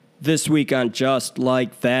This week on Just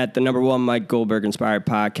Like That, the number one Mike Goldberg-inspired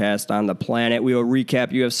podcast on the planet, we will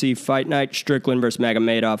recap UFC Fight Night, Strickland vs.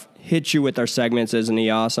 Magomedov, hit you with our segments, Isn't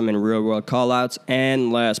He Awesome, and real-world callouts,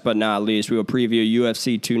 and last but not least, we will preview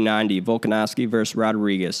UFC 290, Volkanovski vs.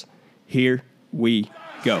 Rodriguez. Here we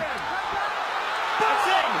go.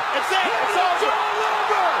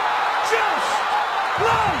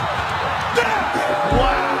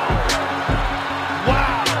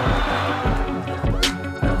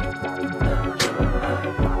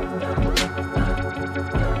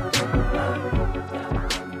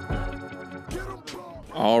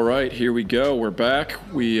 All right, here we go. We're back.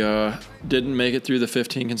 We didn't make it through the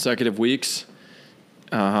 15 consecutive weeks.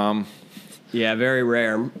 Yeah, very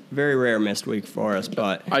rare missed week for us.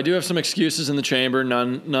 But I do have some excuses in the chamber.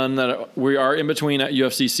 None that we are in between at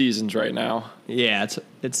UFC seasons right now. Yeah,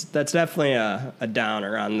 that's definitely a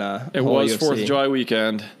downer on the. It whole was UFC. 4th of July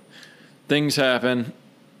weekend. Things happen,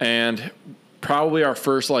 and probably our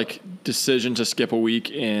first decision to skip a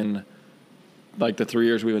week in the 3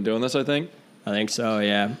 years we've been doing this. I think so,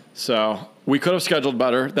 yeah. So we could have scheduled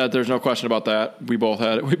better. There's no question about that. We both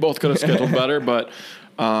could have scheduled better, but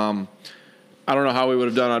I don't know how we would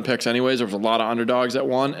have done on picks anyways. There was a lot of underdogs that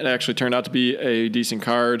won. It actually turned out to be a decent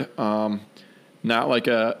card. Not like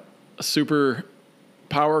a super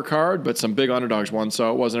power card, but some big underdogs won,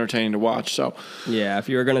 so it was entertaining to watch. So yeah, if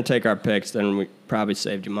you were going to take our picks, then we probably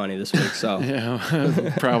saved you money this week. So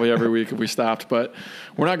yeah, probably every week if we stopped, but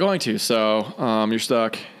we're not going to. So you're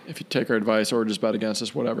stuck if you take our advice or just bet against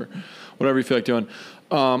us, whatever you feel like doing.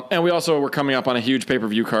 And we also were coming up on a huge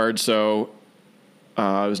pay-per-view card, so it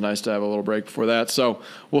was nice to have a little break before that. So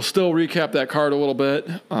we'll still recap that card a little bit.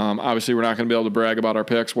 Obviously, we're not going to be able to brag about our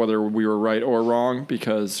picks, whether we were right or wrong,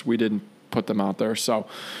 because we didn't put them out there. So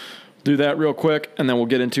do that real quick, and then we'll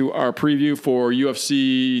get into our preview for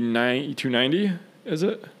UFC 290, is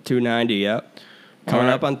it? 290, yep. Coming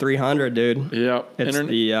up on 300, dude. Yeah. It's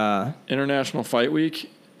the International Fight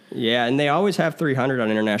Week. Yeah, and they always have 300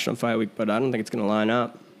 on International Fight Week, but I don't think it's going to line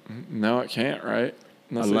up. No, it can't, right?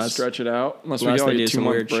 Unless they stretch it out. Unless we they get do a some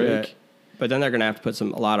 2-month weird break. shit. But then they're going to have to put a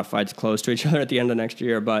lot of fights close to each other at the end of next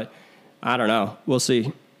year, but I don't know. We'll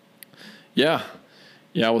see. Yeah.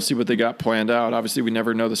 Yeah, we'll see what they got planned out. Obviously, we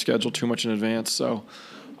never know the schedule too much in advance. So,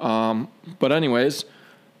 but anyways,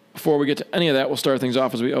 before we get to any of that, we'll start things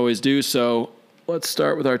off as we always do. So let's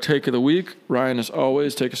start with our take of the week. Ryan, as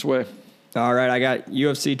always, take us away. All right, I got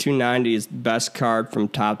UFC 290's best card from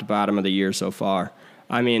top to bottom of the year so far.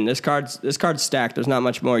 I mean, this card's stacked. There's not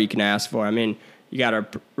much more you can ask for. I mean, you got a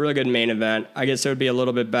really good main event. I guess it would be a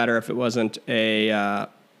little bit better if it wasn't a,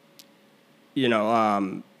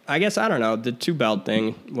 I guess, I don't know, the 2-belt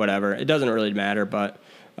thing, whatever. It doesn't really matter, but,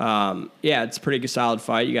 yeah, it's a pretty solid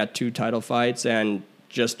fight. You got 2 title fights and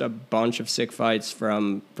just a bunch of sick fights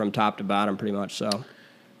from top to bottom pretty much, so.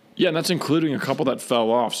 Yeah, and that's including a couple that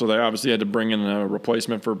fell off. So they obviously had to bring in a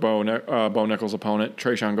replacement for Bo Nickal's opponent,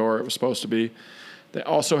 Tresean Gore, it was supposed to be. They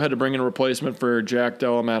also had to bring in a replacement for Jack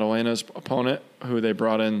Della Maddalena's opponent, who they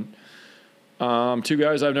brought in 2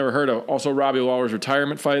 guys I've never heard of. Also, Robbie Lawler's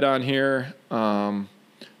retirement fight on here.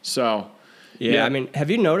 So, yeah, I mean,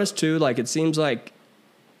 have you noticed too? It seems like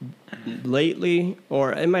lately,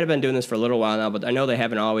 or it might have been doing this for a little while now, but I know they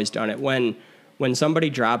haven't always done it. When somebody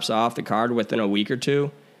drops off the card within a week or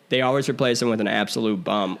two, they always replace them with an absolute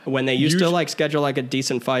bum. When they used to schedule a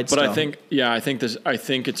decent fight. But I think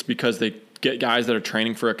it's because they get guys that are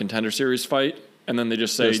training for a Contender Series fight, and then they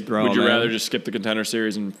just say, "Would you rather just skip the Contender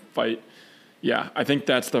Series and fight?" Yeah, I think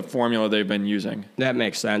that's the formula they've been using. That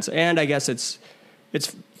makes sense, and I guess it's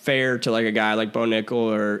fair to a guy like Bo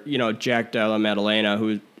Nickal or Jack Della Maddalena,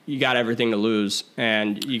 who you got everything to lose,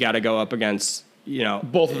 and you got to go up against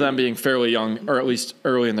both of them being fairly young, or at least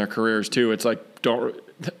early in their careers too. It's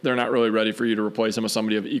they're not really ready for you to replace them with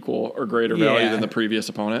somebody of equal or greater value than the previous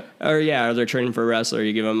opponent. Or they're training for a wrestler.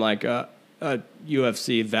 You give them a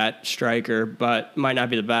UFC vet striker, but might not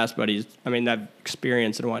be the best, but that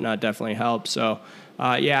experience and whatnot definitely helps. So,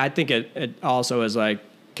 I think it also is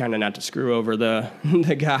kind of not to screw over the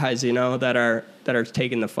guys, that are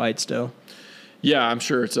taking the fight still. Yeah, I'm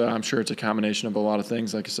sure it's a combination of a lot of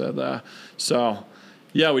things, like I said. So,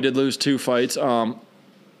 yeah, we did lose 2 fights.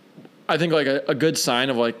 I think a good sign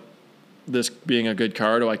of this being a good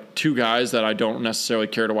card are 2 guys that I don't necessarily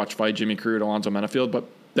care to watch fight, Jimmy Crute and Alonzo Menafield, but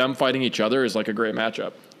them fighting each other is a great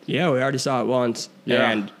matchup. Yeah, we already saw it once.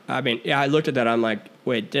 Yeah. And I looked at that. I'm like,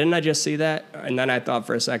 wait, didn't I just see that? And then I thought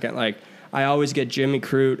for a second, I always get Jimmy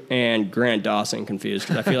Crute and Grant Dawson confused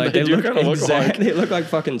because I feel like They they do look kinda look alike. They look like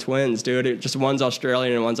fucking twins, dude. Just one's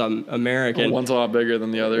Australian and one's American. One's a lot bigger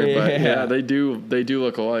than the other, but Yeah. they do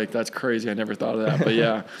look alike. That's crazy. I never thought of that, but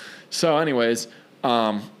yeah. So, anyways,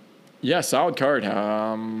 solid card.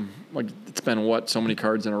 Like it's been so many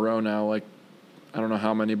cards in a row now. Like I don't know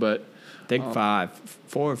how many, but I think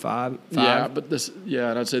 4 or 5. yeah. But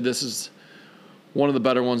and I'd say this is one of the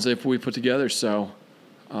better ones if we put together. So,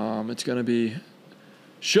 it's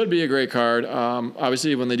should be a great card.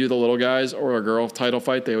 Obviously, when they do the little guys or a girl title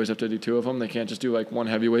fight, they always have to do 2 of them. They can't just do like one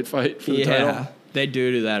heavyweight fight for the title. Yeah, they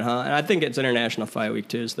do that, huh? And I think it's International Fight Week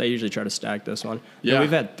too, so they usually try to stack this one. Yeah, and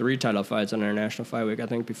we've had 3 title fights on International Fight Week, I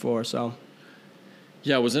think, before. So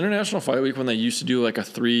yeah, was International Fight Week when they used to do like a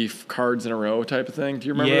 3 cards in a row type of thing? Do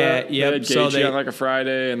you remember that? Yeah, They had Gaethje on like a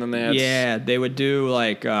Friday, and then they had they would do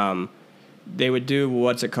like they would do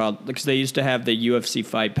what's it called? Because they used to have the UFC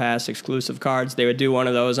Fight Pass exclusive cards. They would do one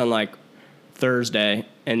of those on like Thursday,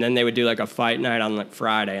 and then they would do like a fight night on like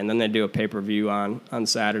Friday, and then they'd do a pay-per-view on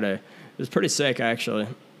Saturday. It was pretty sick, actually.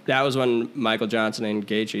 That was when Michael Johnson and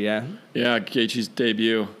Gaethje, yeah. Yeah, Gaethje's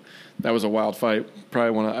debut. That was a wild fight.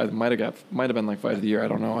 Probably one of, might have been like fight of the year. I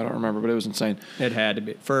don't know. I don't remember, but it was insane. It had to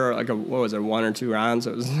be for like 1 or 2 rounds.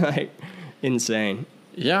 It was like insane.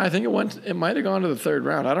 Yeah, I think it might have gone to the 3rd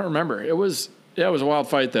round. I don't remember. It was a wild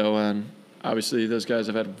fight though, and obviously those guys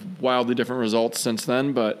have had wildly different results since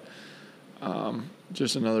then, but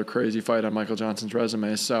just another crazy fight on Michael Johnson's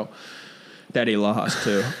resume. So that he lost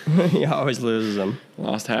too. He always loses them.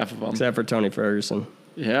 Lost half of them. Except for Tony Ferguson.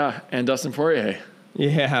 Yeah, and Dustin Poirier.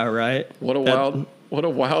 Yeah, right. What a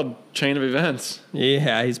wild chain of events.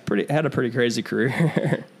 Yeah, he's had a pretty crazy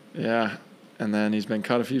career. Yeah. And then he's been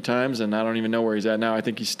cut a few times, and I don't even know where he's at now. I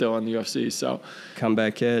think he's still in the UFC. So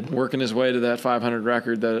comeback kid. Working his way to that 500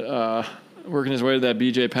 record, working his way to that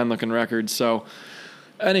BJ Penn looking record. So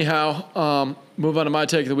anyhow, move on to my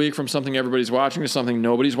take of the week from something everybody's watching to something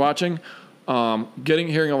nobody's watching.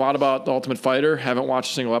 Hearing a lot about The Ultimate Fighter. Haven't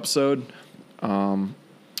watched a single episode.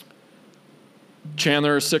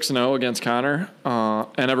 Chandler is 6-0 against Conor,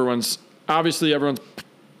 and everyone's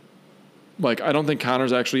like, I don't think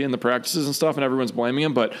Conor's actually in the practices and stuff, and everyone's blaming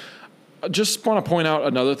him. But I just want to point out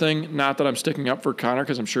another thing. Not that I'm sticking up for Conor,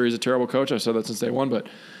 because I'm sure he's a terrible coach. I've said that since day one. But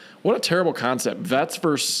what a terrible concept. Vets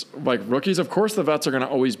versus, like, rookies. Of course the vets are going to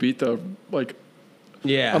always beat the, like...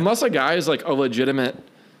 Yeah. Unless a guy is, like, a legitimate,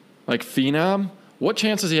 like, phenom, what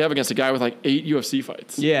chance does he have against a guy with, like, 8 UFC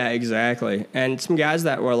fights? Yeah, exactly. And some guys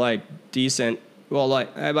that were, like, decent... Well,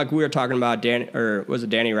 like we were talking about was it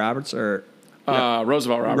Danny Roberts or...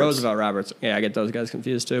 Roosevelt Roberts. Roosevelt Roberts. Yeah, I get those guys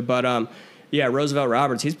confused too. But Roosevelt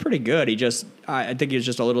Roberts, he's pretty good. I think he was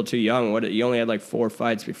just a little too young. He only had like 4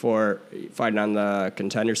 fights before fighting on the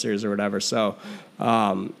Contender Series or whatever. So,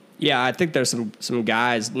 I think there's some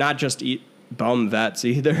guys, not just bum vets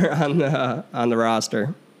either on the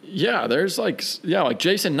roster. Yeah, there's like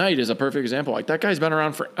Jason Knight is a perfect example. Like, that guy's been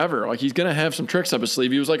around forever. Like, he's gonna have some tricks up his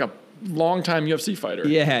sleeve. He was like a long-time UFC fighter.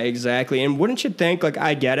 Yeah, exactly. And wouldn't you think, like,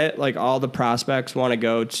 I get it, like, all the prospects want to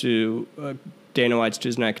go to Dana White's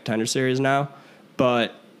Tuesday Night Contender Series now,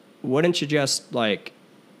 but wouldn't you just, like,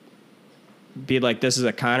 be like, this is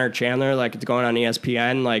a Conor Chandler, like, it's going on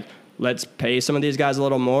ESPN, like, let's pay some of these guys a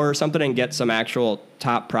little more or something and get some actual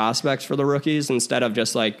top prospects for the rookies instead of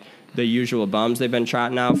just, like, the usual bums they've been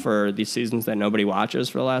trotting out for these seasons that nobody watches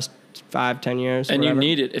for the last 5-10 years. And you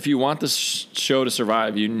need it. If you want this show to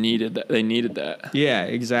survive, you needed that. They needed that. Yeah,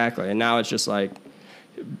 exactly. And now it's just like,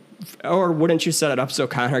 or wouldn't you set it up so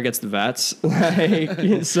Conor gets the vets?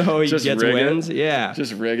 Like, so he just gets wins? Yeah.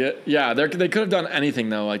 Just rig it. Yeah, they could have done anything,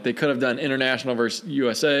 though. Like, they could have done international versus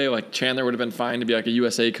USA. Like, Chandler would have been fine to be like a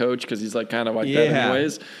USA coach because he's like kind of like that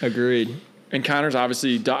anyways. Agreed. And Conor's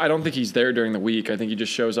obviously, I don't think he's there during the week. I think he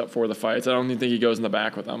just shows up for the fights. I don't even think he goes in the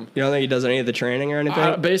back with them. You don't think he does any of the training or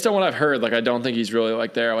anything? Based on what I've heard, like, I don't think he's really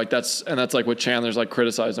like there. Like, that's like what Chandler's like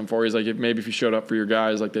criticized him for. He's like, maybe if you showed up for your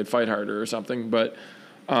guys, like, they'd fight harder or something. But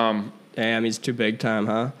damn, he's too big time,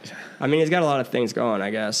 huh? I mean, he's got a lot of things going,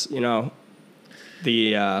 I guess. You know,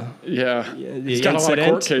 he's got a lot of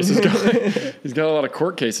court cases going. He's got a lot of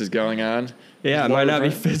court cases going on. Yeah, it might not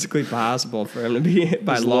be physically possible for him to be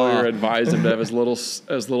by his law. His lawyer advised him to have as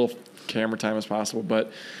little camera time as possible.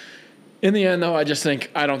 But in the end, though, I don't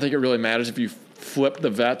think it really matters if you flip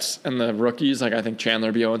the vets and the rookies. Like, I think Chandler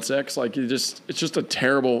would be 0-6. Like, it's just a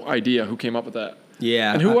terrible idea. Who came up with that?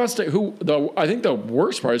 Yeah. And I think the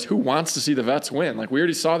worst part is who wants to see the vets win. Like, we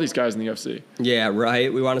already saw these guys in the UFC. Yeah,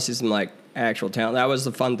 right. We want to see some, like, actual talent. That was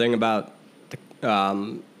the fun thing about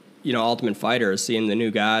the Ultimate Fighter is seeing the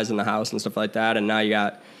new guys in the house and stuff like that. And now you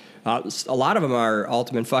got A lot of them are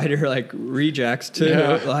Ultimate Fighter like rejects too.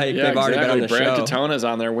 They've already been on the Brad show. Katona's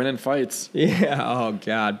on there winning fights. Yeah. Oh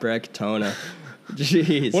God, Brad Katona.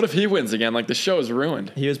 Jeez. What if he wins again? Like the show is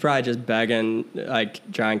ruined. He was probably just begging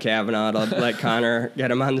like John Kavanaugh to let Conor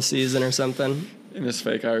get him on the season or something. In his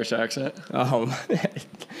fake Irish accent. Oh,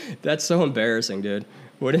 that's so embarrassing, dude.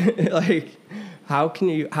 What like? How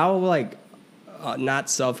not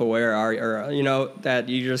self-aware are you, or that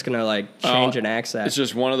you're just gonna like change an accent? It's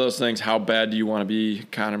just one of those things. How bad do you want to be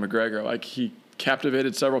Conor McGregor? Like he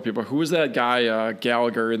captivated several people. Who was that guy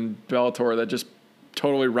Gallagher in Bellator that just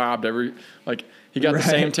totally robbed every like? He got the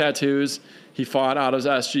same tattoos. He fought out of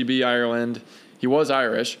SGB Ireland. He was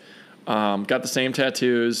Irish. Got the same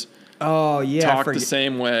tattoos. Oh yeah. Talked the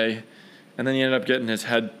same way, and then he ended up getting his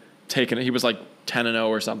head taken. He was like 10-0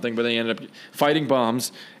 or something, but then he ended up fighting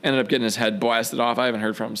bums. Ended up getting his head blasted off. I haven't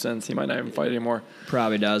heard from him since. He might not even fight anymore.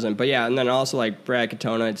 Probably doesn't. But yeah, and then also like Brad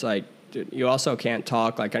Katona, it's like, dude, you also can't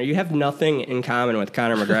talk like you have nothing in common with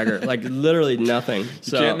Conor McGregor. Like literally nothing.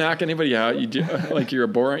 You can't knock anybody out. You do like you're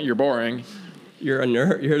boring. You're boring. You're a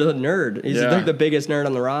nerd. You're the nerd. He's like the biggest nerd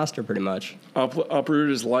on the roster, pretty much. Uprooted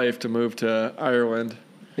his life to move to Ireland.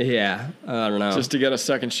 Yeah, I don't know. Just to get a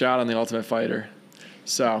second shot on the Ultimate Fighter.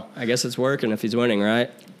 So I guess it's working if he's winning, right?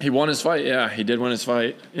 He won his fight. Yeah, he did win his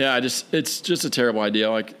fight. Yeah, it's just a terrible idea.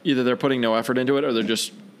 Like either they're putting no effort into it or they're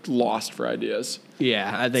just lost for ideas.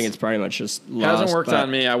 Yeah, I think it's pretty much just lost. It hasn't worked on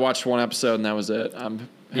me. I watched one episode and that was it. I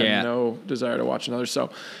have no desire to watch another. So,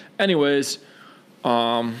 anyways,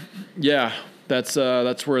 that's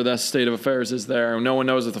where that state of affairs is there. No one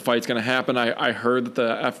knows if the fight's going to happen. I heard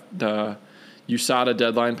that the USADA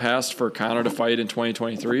deadline passed for Conor to fight in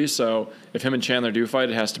 2023. So if him and Chandler do fight,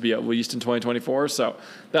 it has to be at least in 2024. So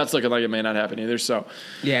that's looking like it may not happen either. So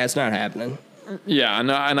yeah, it's not happening. Yeah, and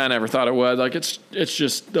I never thought it would. Like it's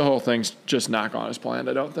just the whole thing's just not gone as planned.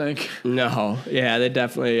 I don't think. No. Yeah, they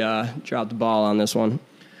definitely dropped the ball on this one.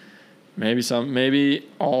 Maybe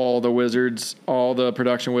all the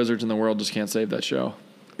production wizards in the world just can't save that show.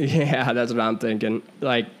 Yeah, that's what I'm thinking.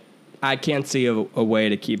 Like, I can't see a way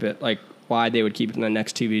to keep it, like, why they would keep it in the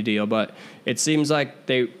next TV deal, but it seems like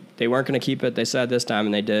they weren't going to keep it. They said this time,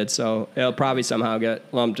 and they did, so it'll probably somehow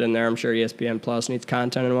get lumped in there. I'm sure ESPN Plus needs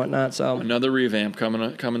content and whatnot, so. Another revamp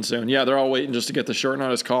coming soon. Yeah, they're all waiting just to get the short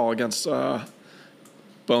notice call against Bo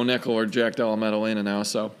Nickel or Jack Della Maddalena now,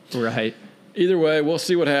 so. Right. Either way, we'll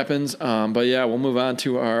see what happens. But yeah, we'll move on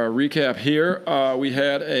to our recap here. We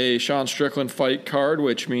had a Sean Strickland fight card,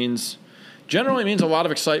 which generally means a lot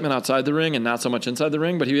of excitement outside the ring and not so much inside the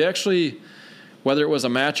ring. But he actually, whether it was a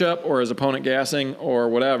matchup or his opponent gassing or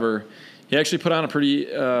whatever, he actually put on a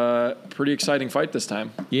pretty exciting fight this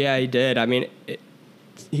time. Yeah, he did. I mean,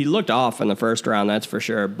 he looked off in the first round, that's for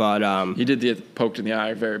sure. But he did get poked in the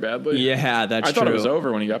eye very badly. Yeah, that's true. I thought it was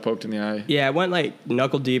over when he got poked in the eye. Yeah, it went like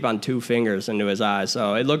knuckle deep on 2 fingers into his eye,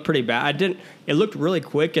 so it looked pretty bad. It looked really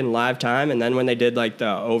quick in live time, and then when they did like the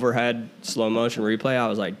overhead slow motion replay, I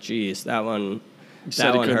was like, geez, that one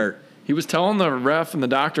hurt. He was telling the ref and the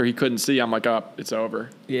doctor he couldn't see. I'm like, it's over.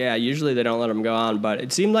 Yeah, usually they don't let him go on, but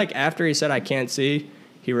it seemed like after he said I can't see,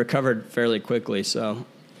 he recovered fairly quickly, so.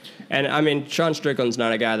 And, I mean, Sean Strickland's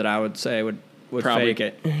not a guy that I would say would Probably fake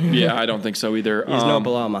it. Yeah, I don't think so either. He's no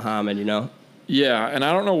Bilal Muhammad, you know? Yeah, and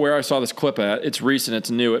I don't know where I saw this clip at. It's recent. It's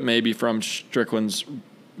new. It may be from Strickland's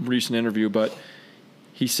recent interview, but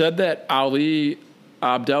he said that Ali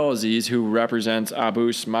Abdelaziz, who represents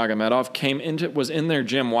Abus Magomedov, was in their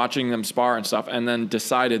gym watching them spar and stuff, and then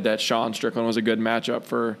decided that Sean Strickland was a good matchup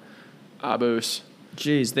for Abus.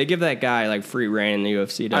 Jeez, they give that guy, like, free reign in the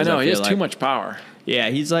UFC. I know, he has too much power. Yeah,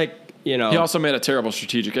 he's like, you know. He also made a terrible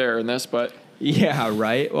strategic error in this, but. Yeah,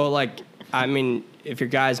 right. Well, like, I mean, if your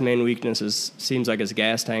guy's main weakness seems like his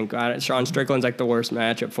gas tank, Sean Strickland's like the worst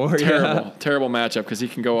matchup for you. Terrible matchup because he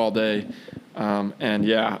can go all day. And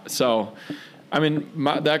yeah, so, I mean,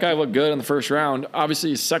 that guy looked good in the first round.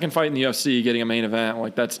 Obviously, his second fight in the UFC, getting a main event,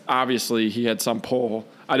 like that's obviously he had some pull.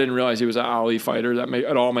 I didn't realize he was an Ali fighter.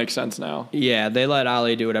 It all makes sense now. Yeah, they let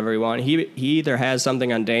Ali do whatever he wants. He either has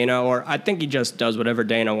something on Dana, or I think he just does whatever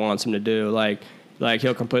Dana wants him to do. Like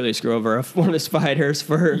he'll completely screw over one of his fighters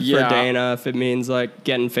for Dana if it means like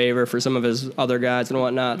getting favor for some of his other guys and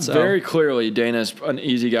whatnot. So very clearly, Dana's an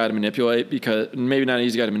easy guy to manipulate, because maybe not an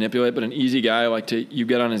easy guy to manipulate, but an easy guy you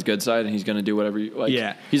get on his good side and he's going to do whatever you like.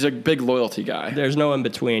 Yeah, he's a big loyalty guy. There's no in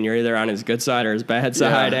between. You're either on his good side or his bad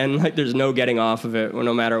side, and like there's no getting off of it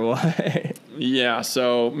no matter what. Yeah,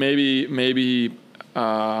 so maybe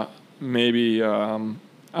Ali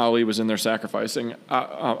was in there sacrificing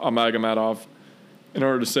Magomedov in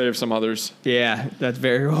order to save some others. Yeah, that's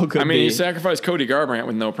very well could be. I mean, he sacrificed Cody Garbrandt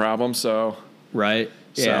with no problem, so. Right.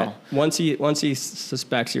 Yeah. So Once he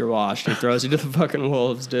suspects you're washed, he throws you to the fucking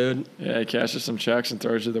wolves, dude. yeah, he cashes some checks and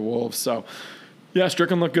throws you to the wolves. So yeah,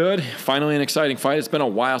 Strickland looked good. Finally, an exciting fight. It's been a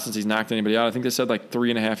while since he's knocked anybody out. I think they said like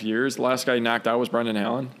 3.5 years. The last guy he knocked out was Brendan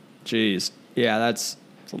Allen. Jeez. Yeah, it's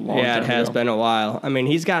a long time it has ago. been a while. I mean,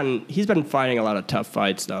 he's been fighting a lot of tough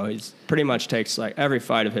fights though. He's pretty much takes like every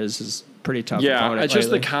fight of his is pretty tough. Yeah, opponent it's just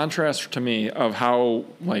the lately. contrast to me of how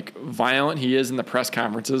like violent he is in the press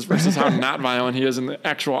conferences versus how not violent he is in the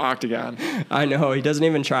actual octagon. I know he doesn't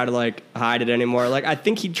even try to like hide it anymore. Like I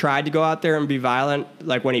think he tried to go out there and be violent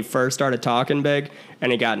like when he first started talking big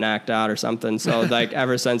and he got knocked out or something. So like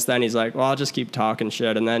ever since then he's like, well, I'll just keep talking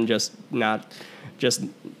shit and then just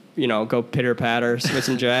go pitter patter with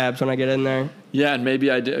some jabs when I get in there. Yeah, and maybe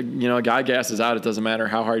a guy gasses out. It doesn't matter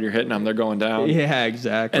how hard you're hitting them; they're going down. Yeah,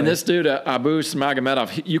 exactly. And this dude, Abu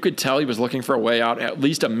Smagomedov, you could tell he was looking for a way out at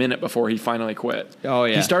least a minute before he finally quit. Oh,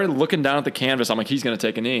 yeah. He started looking down at the canvas. I'm like, he's going to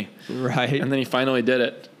take a knee. Right. And then he finally did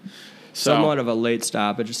it. So, Somewhat of a late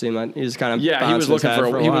stoppage. It seemed like he was kind of he was looking for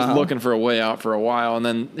a he while. was looking for a way out for a while, and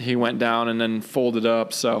then he went down and then folded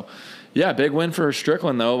up. So, yeah, big win for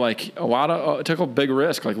Strickland though. Like it took a big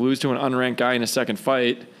risk, like lose to an unranked guy in his second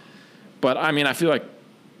fight. But I mean, I feel like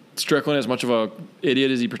Strickland, as much of a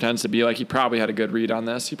idiot as he pretends to be, like he probably had a good read on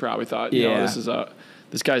this. He probably thought,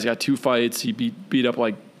 this guy's got 2 fights. He beat up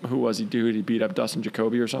like who was he? Dude, he beat up Dustin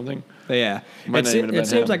Jacoby or something. Yeah, Might not even have it been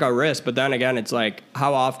seems him. like a risk, but then again, it's like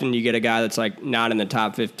how often you get a guy that's like not in the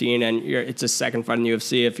top 15, and it's a second fight in the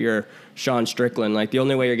UFC if you're Sean Strickland. Like the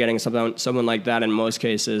only way you're getting someone like that in most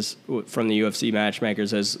cases from the UFC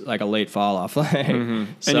matchmakers is like a late fall off. So, And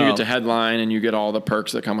you get to headline and you get all the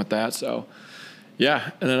perks that come with that. So, yeah,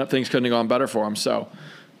 and then things couldn't have gone better for him. So,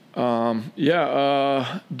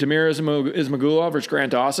 Demir Ismagulov versus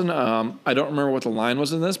Grant Dawson. I don't remember what the line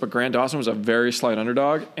was in this, but Grant Dawson was a very slight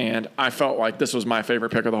underdog, and I felt like this was my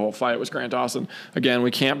favorite pick of the whole fight was Grant Dawson. Again,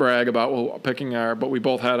 we can't brag about picking but we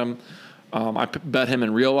both had him. I bet him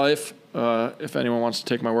in real life. If anyone wants to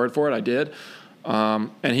take my word for it, I did.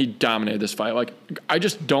 And he dominated this fight. Like I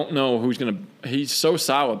just don't know who's gonna. He's so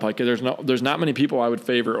solid. Like there's not many people I would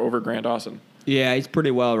favor over Grant Dawson. Yeah, he's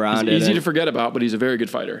pretty well rounded. He's easy to forget about, but he's a very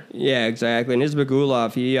good fighter. Yeah, exactly. And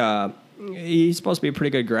Ismagulov, he's supposed to be a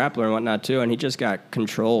pretty good grappler and whatnot too, and he just got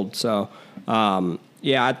controlled. So,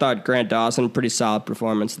 I thought Grant Dawson, pretty solid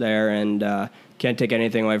performance there, and can't take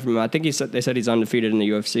anything away from him. I think they said he's undefeated in the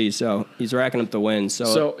UFC, so he's racking up the wins.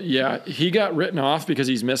 So he got written off because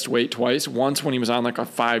he's missed weight twice. Once when he was on like a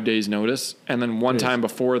 5 days notice, and then one time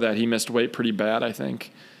before that he missed weight pretty bad, I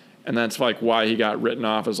think. And that's like why he got written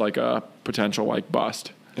off as like a potential like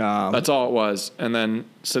bust. That's all it was. And then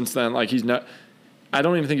since then, like he's not. I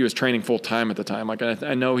don't even think he was training full time at the time. Like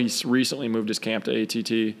I know he's recently moved his camp to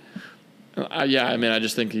ATT. I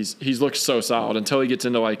just think he's looked so solid until he gets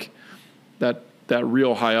into like that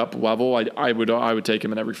real high up level. I would take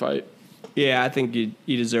him in every fight. Yeah, I think he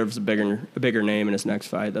deserves a bigger name in his next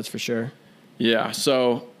fight. That's for sure. Yeah.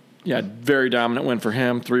 So very dominant win for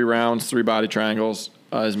him. 3 rounds, 3 body triangles.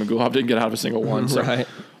 Ismagulov didn't get out of a single one. So. Right.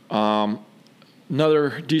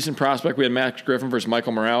 Another decent prospect. We had Max Griffin versus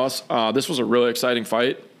Michael Morales. This was a really exciting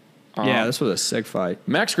fight. This was a sick fight.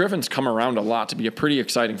 Max Griffin's come around a lot to be a pretty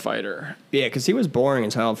exciting fighter. Yeah, because he was boring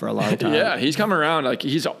as hell for a long time. Yeah, he's come around. Like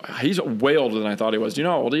he's way older than I thought he was. Do you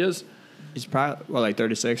know how old he is? He's probably like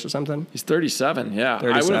 36 or something. He's 37. Yeah,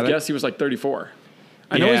 37? I would have guessed he was like 34.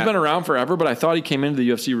 I know he's been around forever, but I thought he came into the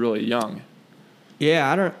UFC really young.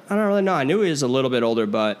 Yeah, I don't really know. I knew he was a little bit older,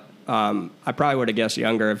 but I probably would have guessed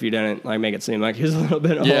younger if you didn't like make it seem like he's a little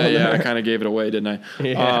bit older. Yeah, I kind of gave it away, didn't I?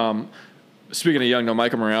 Yeah. Speaking of young, no,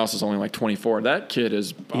 Michael Morales is only like 24. That kid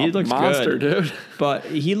is he looks monster, good, dude. But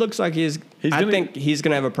he looks like I think he's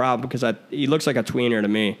gonna have a problem because he looks like a tweener to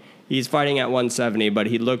me. He's fighting at 170, but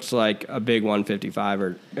he looks like a big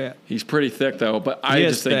 155. He's pretty thick though, but I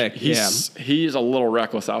just think he's a little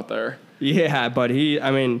reckless out there. Yeah, but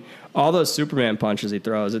all those Superman punches he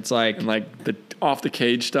throws, it's like... And like the off the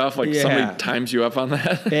cage stuff, like somebody times you up on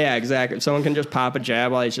that. Yeah, exactly. If someone can just pop a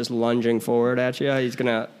jab while he's just lunging forward at you, he's going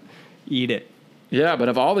to eat it. Yeah, but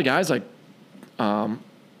of all the guys, like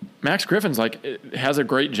Max Griffin's like has a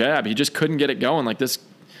great jab. He just couldn't get it going. Like this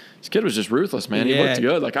kid was just ruthless, man. He looked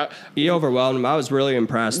good. Like he overwhelmed him. I was really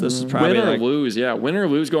impressed. This is probably win or lose. Yeah, win or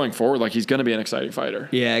lose going forward. Like he's going to be an exciting fighter.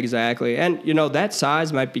 Yeah, exactly. And that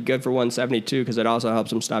size might be good for 172 because it also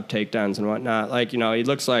helps him stop takedowns and whatnot. Like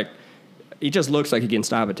he just looks like he can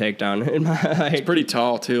stop a takedown. He's pretty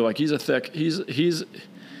tall too. Like he's a thick. He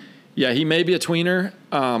may be a tweener,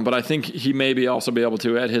 but I think he may also be able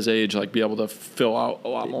to at his age like be able to fill out a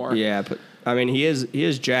lot more. Yeah, but. He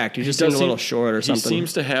is jacked. He just seems a little short or something. He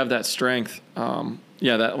seems to have that strength.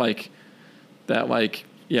 Yeah,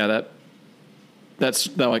 that's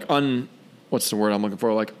what's the word I'm looking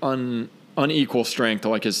for? Like unequal strength to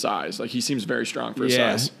like his size. Like he seems very strong for his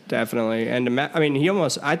size. Yeah, definitely. And I mean,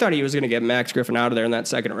 I thought he was going to get Max Griffin out of there in that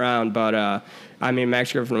second round, but I mean,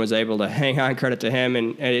 Max Griffin was able to hang on. Credit to him,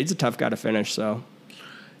 and he's a tough guy to finish. So.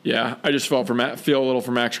 Yeah, I just feel a little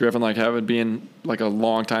for Max Griffin, like having being like a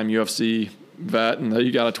longtime UFC vet, and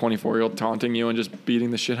you got a 24-year-old taunting you and just beating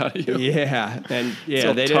the shit out of you. Yeah, and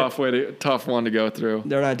yeah, it's tough one to go through.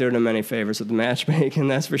 They're not doing him any favors with the matchmaking,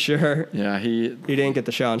 that's for sure. Yeah, he didn't get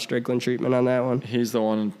the Sean Strickland treatment on that one. He's the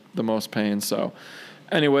one in the most pain. So,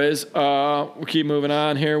 anyways, we'll keep moving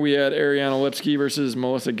on here. We had Ariana Lipski versus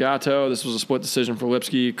Melissa Gatto. This was a split decision for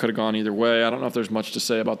Lipski. Could have gone either way. I don't know if there's much to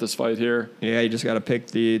say about this fight here. Yeah, you just got to pick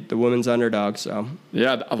the women's underdog. So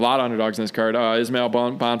yeah, a lot of underdogs in this card. Ismael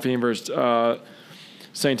Bonfim versus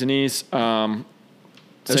Saint Denis. Saint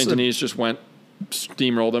Denis just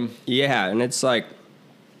steamrolled him. Yeah, and it's like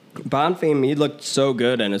Bonfim, he looked so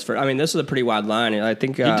good in his first. I mean, this is a pretty wide line. I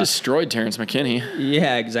think he destroyed Terrence McKinney.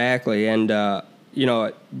 Yeah, exactly, and.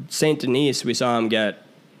 Saint Denis, we saw him get,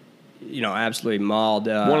 absolutely mauled.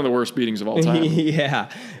 One of the worst beatings of all time. Yeah,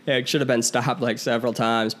 it should have been stopped like several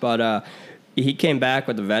times, but he came back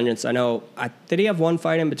with a vengeance. I know. Did he have one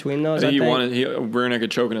fight in between those? I think he won it. Rear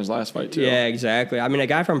naked choke in his last fight too. Yeah, exactly. I mean, a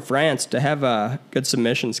guy from France to have good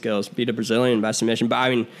submission skills, beat a Brazilian by submission. But I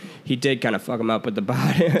mean, he did kind of fuck him up with the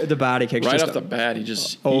body kicks. Right off the bat, he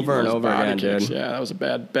just over and over again, dude. Yeah, that was a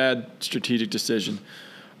bad strategic decision.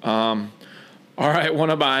 All right,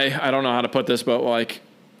 I don't know how to put this, but like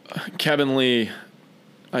Kevin Lee,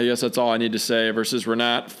 I guess that's all I need to say, versus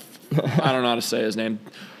Renat. I don't know how to say his name.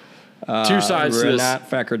 Two sides to this. Renat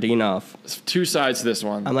Fakhretdinov. Two sides to this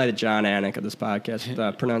one. I'm like the John Anik of this podcast with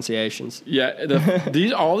the pronunciations. Yeah,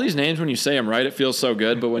 all these names, when you say them right, it feels so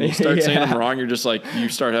good, but when you start saying them wrong, you're just like, you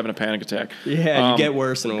start having a panic attack. Yeah, you get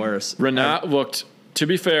worse and worse. Renat looked, to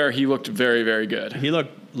be fair, he looked very, very good. He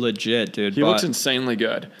looked legit, dude. He looks insanely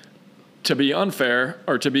good. To be unfair,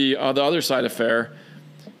 or to be on the other side of fair,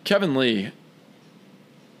 Kevin Lee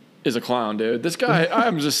is a clown, dude. This guy,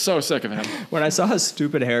 I'm just so sick of him. When I saw his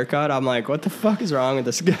stupid haircut, I'm like, what the fuck is wrong with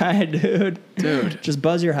this guy, dude? Dude. Just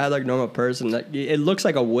buzz your head like a normal person. It looks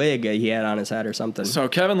like a wig he had on his head or something. So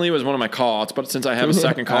Kevin Lee was one of my call-outs, but since I have a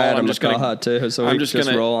second call, I'm just going to... call-out too, so I'm just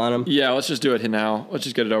gonna roll on him. Yeah, let's just do it now. Let's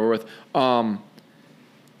just get it over with.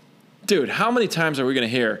 Dude, how many times are we going to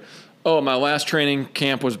hear... Oh, my last training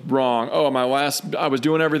camp was wrong. Oh, I was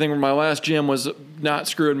doing everything. My last gym was not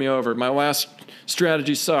screwing me over. My last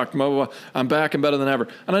strategy sucked. Blah, blah, blah. I'm back and better than ever.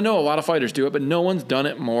 And I know a lot of fighters do it, but no one's done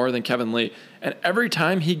it more than Kevin Lee. And every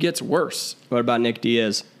time he gets worse. What about Nick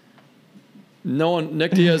Diaz?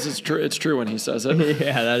 Nick Diaz is true. It's true when he says it.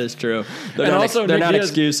 Yeah, that is true. They're not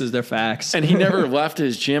excuses. They're facts. And he never left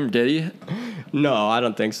his gym, did he? No, I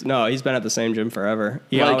don't think so. No, he's been at the same gym forever.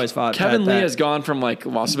 He always fought. Kevin Lee has gone from like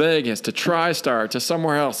Las Vegas to TriStar to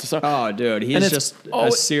somewhere else. Oh, dude, he's just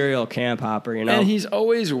a serial camp hopper, And he's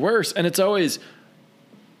always worse. And it's always,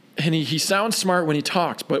 and he sounds smart when he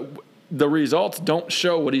talks, but the results don't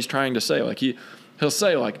show what he's trying to say. Like he'll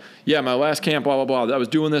say like, yeah, my last camp, blah, blah, blah. I was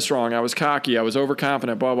doing this wrong. I was cocky. I was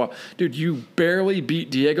overconfident, blah, blah. Dude, you barely beat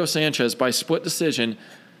Diego Sanchez by split decision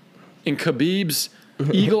in Khabib's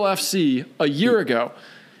Eagle FC a year ago.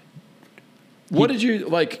 What did you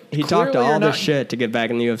like? He talked all this shit to get back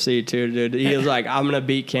in the UFC too, dude. He was like, "I'm gonna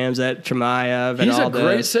beat Khamzat Chimaev." And he's a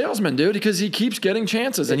great salesman, dude, because he keeps getting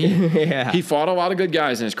chances, and he fought a lot of good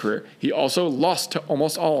guys in his career. He also lost to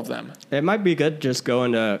almost all of them. It might be good just go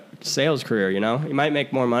into sales career. He might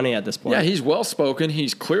make more money at this point. Yeah, he's well spoken.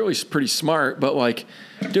 He's clearly pretty smart, but like,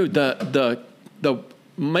 dude, the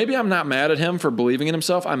maybe I'm not mad at him for believing in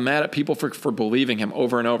himself. I'm mad at people for believing him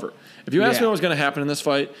over and over. If you asked me what was going to happen in this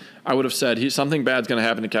fight, I would have said something bad's going to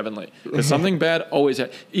happen to Kevin Lee. Because something bad always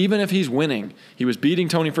happens. Even if he's winning, he was beating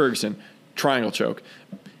Tony Ferguson, triangle choke.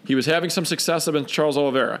 He was having some success against Charles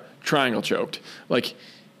Oliveira, triangle choked. Like,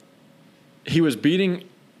 he was beating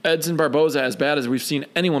Edson Barboza as bad as we've seen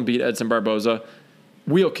anyone beat Edson Barboza,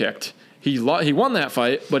 wheel kicked. He won that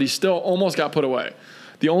fight, but he still almost got put away.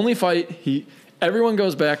 The only fight everyone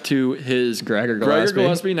goes back to his Gregor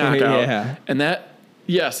Gillespie knockout. Yeah. And that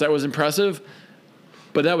was impressive,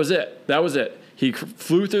 but that was it. He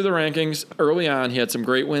flew through the rankings early on. He had some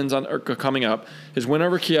great wins coming up. His win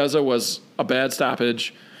over Chiesa was a bad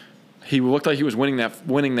stoppage. He looked like he was winning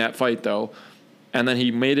that fight, though. And then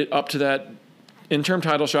he made it up to that interim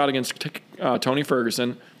title shot against Tony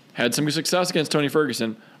Ferguson. Had some success against Tony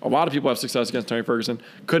Ferguson. A lot of people have success against Tony Ferguson.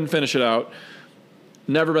 Couldn't finish it out.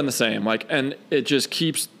 Never been the same. And it just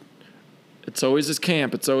keeps. It's always his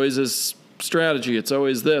camp. It's always his strategy. It's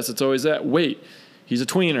always this. It's always that. Wait, he's a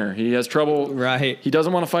tweener. He has trouble. Right. He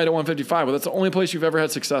doesn't want to fight at 155. Well, that's the only place you've ever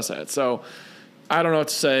had success at. So I don't know what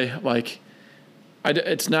to say. Like,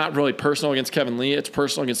 it's not really personal against Kevin Lee. It's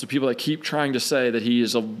personal against the people that keep trying to say that he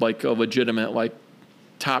is a legitimate, like,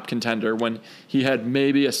 top contender when he had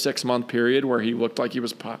maybe a 6-month period where he looked like he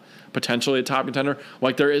was potentially a top contender.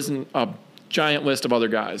 Like, there isn't a giant list of other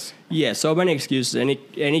guys. Yeah, so many excuses. And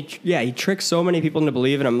he tricks so many people into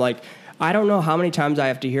believing him. Like, I don't know how many times I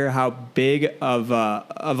have to hear how big of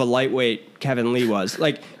a lightweight Kevin Lee was.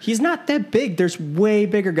 Like, he's not that big. There's way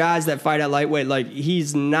bigger guys that fight at lightweight. Like,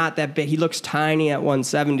 he's not that big. He looks tiny at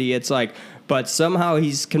 170. It's like, but somehow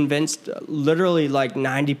he's convinced literally like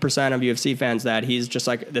 90% of UFC fans that he's just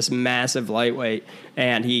like this massive lightweight.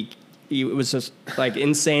 And it was just like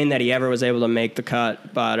insane that he ever was able to make the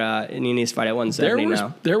cut. But and he needs to fight at 170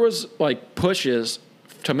 now. There was like pushes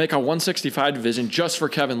to make a 165 division just for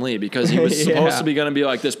Kevin Lee because he was supposed to be going to be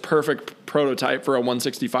like this perfect prototype for a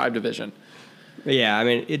 165 division. Yeah, I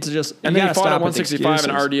mean, it's just... And then he fought at 165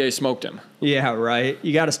 and RDA smoked him. Yeah, right.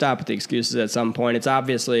 You got to stop with the excuses at some point. It's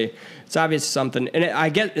obviously something... And I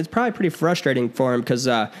get it's probably pretty frustrating for him because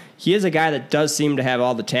he is a guy that does seem to have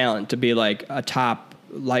all the talent to be like a top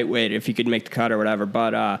lightweight if he could make the cut or whatever.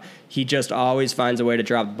 But he just always finds a way to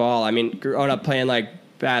drop the ball. I mean, growing up playing like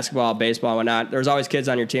basketball, baseball, and whatnot, there's always kids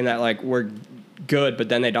on your team that like were good, but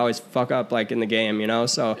then they'd always fuck up like in the game, you know?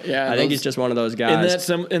 So yeah, I think he's just one of those guys.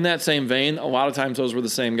 In that same vein, a lot of times those were the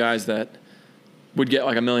same guys that would get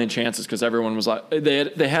like a million chances because everyone was like,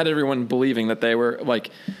 they had everyone believing that they were like,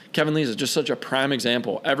 Kevin Lee is just such a prime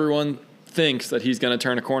example. Everyone thinks that he's going to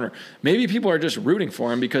turn a corner. Maybe people are just rooting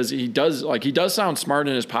for him because he does sound smart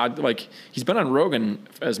in his pod. Like he's been on Rogan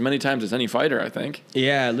as many times as any fighter, I think.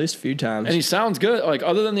 Yeah, at least a few times. And he sounds good. Like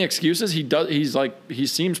other than the excuses, he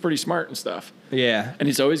seems pretty smart and stuff. Yeah. And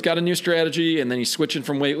he's always got a new strategy, and then he's switching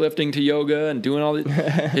from weightlifting to yoga and doing all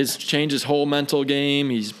his changed his whole mental game.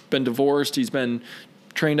 He's been divorced. He's been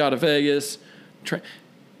trained out of Vegas.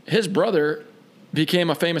 His brother became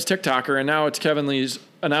a famous TikToker, and now it's Kevin Lee's.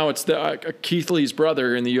 Now it's Keith Lee's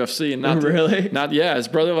brother in the UFC, and not really. His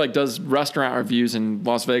brother like does restaurant reviews in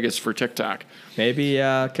Las Vegas for TikTok. Maybe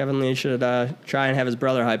Kevin Lee should try and have his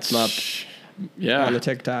brother hype him up. Yeah, on the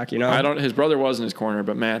TikTok, you know. His brother was in his corner,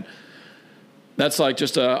 but man, that's like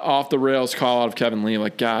just a off the rails call out of Kevin Lee.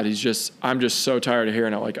 Like God, I'm just so tired of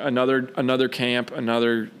hearing it. Like another camp,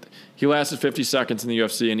 He lasted 50 seconds in the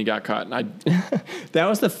UFC and he got cut. And that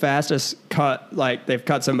was the fastest cut, like they've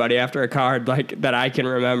cut somebody after a card like that I can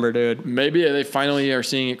remember, dude. Maybe they finally are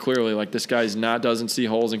seeing it clearly. Like this guy's doesn't see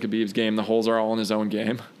holes in Khabib's game. The holes are all in his own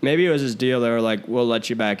game. Maybe it was his deal. They were like, "We'll let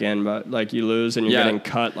you back in, but like you lose and you're getting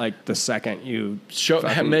cut like the second you show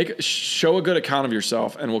a good account of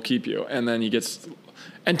yourself and we'll keep you." And then he gets.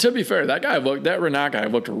 And to be fair, that Renat guy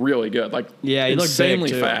looked really good. Like he looked insanely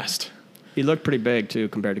big too. fast. He looked pretty big, too,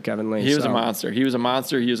 compared to Kevin Lee. He was a monster. He was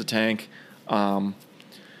a tank. I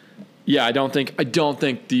don't think the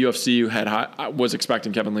UFC was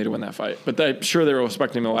expecting Kevin Lee to win that fight. But they were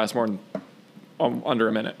expecting him to last more than under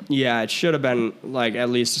a minute. Yeah, it should have been, like, at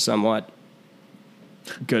least a somewhat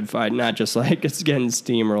good fight, not just, like, it's getting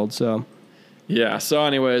steamrolled, so... Yeah, so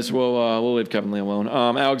anyways, we'll leave Kevin Lee alone.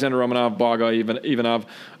 Alexander Romanov, Baga Ivanov.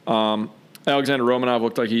 Alexander Romanov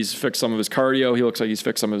looked like he's fixed some of his cardio. He looks like he's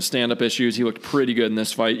fixed some of his stand-up issues. He looked pretty good in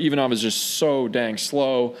this fight. Ivanov is just so dang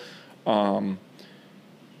slow. Romanov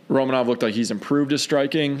looked like he's improved his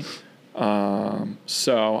striking.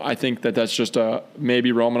 So I think that's just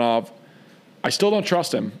maybe Romanov. I still don't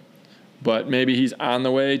trust him, but maybe he's on the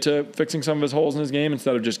way to fixing some of his holes in his game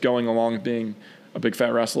instead of just going along with being a big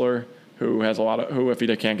fat wrestler who if he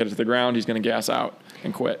can't get it to the ground, he's going to gas out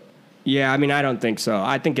and quit. Yeah, I mean, I don't think so.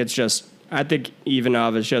 I think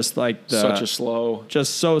Ivanov is just like just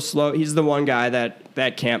so slow. He's the one guy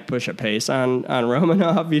that can't push a pace on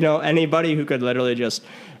Romanov. You know, anybody who could literally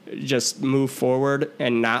just move forward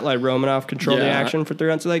and not let Romanov control the action for 3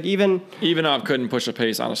 rounds. So like Ivanov couldn't push a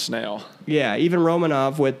pace on a snail. Yeah, even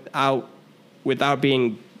Romanov without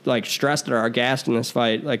being like stressed or gassed in this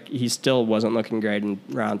fight, like he still wasn't looking great in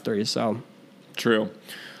round 3. So true,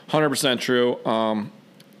 100% true.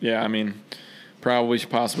 I mean. Probably,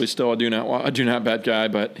 possibly still a do not bet guy,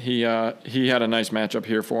 but he had a nice matchup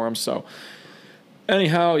here for him. So,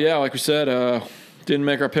 anyhow, like we said, didn't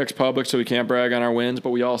make our picks public, so we can't brag on our wins, but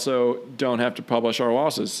we also don't have to publish our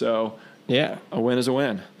losses. So, a win is a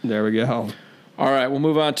win. There we go. All right, we'll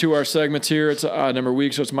move on to our segments here. It's an odd number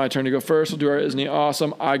week, so it's my turn to go first. We'll do our Isn't He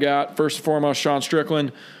Awesome? I got, first and foremost, Sean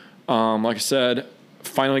Strickland. Like I said,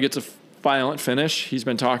 finally gets a violent finish. He's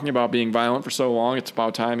been talking about being violent for so long. It's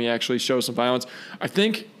about time he actually shows some violence. I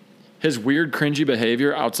think his weird, cringy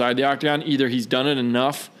behavior outside the octagon, either he's done it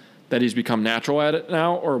enough that he's become natural at it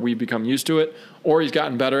now, or we've become used to it, or he's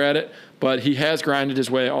gotten better at it. But he has grinded his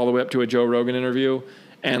way all the way up to a Joe Rogan interview.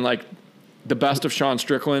 And, like, the best of Sean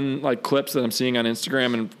Strickland, like, clips that I'm seeing on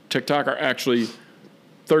Instagram and TikTok are actually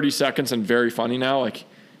 30 seconds and very funny now. Like,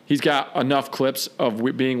 he's got enough clips of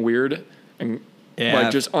being weird and,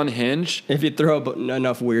 like, just unhinged. If you throw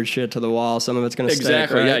enough weird shit to the wall, some of it's going to stick,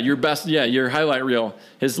 Exactly, right? yeah. Your highlight reel.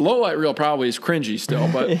 His low light reel probably is cringy still,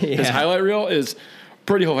 but his highlight reel is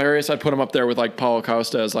pretty hilarious. I'd put him up there with, like, Paulo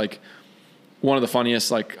Costa as, like, one of the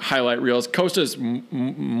funniest, like, highlight reels. Costa is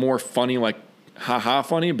more funny, like, ha-ha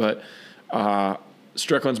funny, but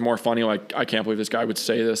Strickland's more funny, like, I can't believe this guy would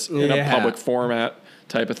say this in a public format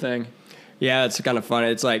type of thing. Yeah, it's kind of funny.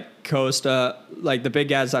 It's like Costa, like the big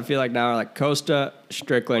guys I feel like now are like Costa,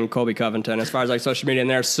 Strickland, Colby Covington, as far as like social media, and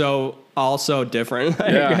they're all so different,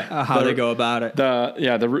 like, how they go about it.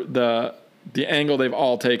 The angle they've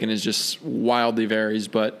all taken is just wildly varies,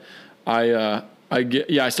 but I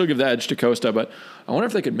still give the edge to Costa, but I wonder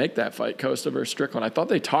if they could make that fight, Costa versus Strickland. I thought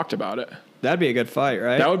they talked about it. That'd be a good fight,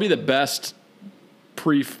 right? That would be the best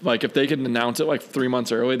like if they could announce it like 3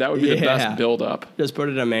 months early, that would be the best build up. Just put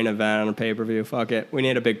it in a main event on a pay-per-view. Fuck it. We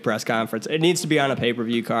need a big press conference. It needs to be on a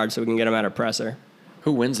pay-per-view card so we can get them at a presser.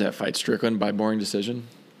 Who wins that fight, Strickland by boring decision?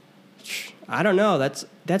 I don't know. That's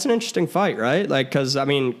an interesting fight, right? Like, because, I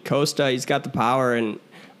mean, Costa, he's got the power, and,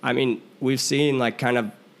 I mean, we've seen, like, kind of,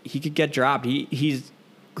 he could get dropped. He's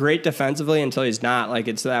great defensively until he's not. Like,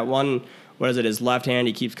 it's that one, what is it, his left hand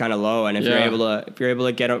he keeps kind of low, and if you're able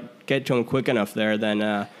to get to him quick enough there, then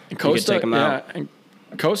you can take him out. And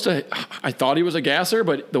Costa, I thought he was a gasser,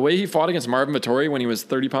 but the way he fought against Marvin Vettori when he was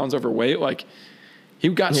 30 pounds overweight, like, he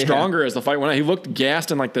got stronger as the fight went on. He looked gassed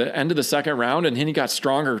in, like, the end of the second round, and then he got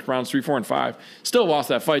stronger rounds 3, 4, and 5. Still lost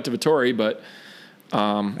that fight to Vettori, but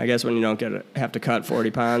I guess when you don't have to cut 40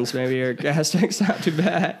 pounds, maybe your gastric's not too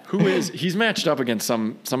bad. He's matched up against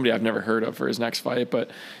somebody I've never heard of for his next fight, but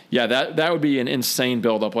yeah, that would be an insane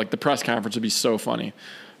build-up. Like, the press conference would be so funny.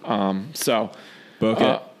 Book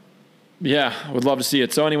it. Yeah, I would love to see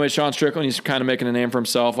it. So anyway, Sean Strickland, he's kind of making a name for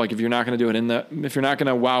himself. Like, if you're not going to do it if you're not going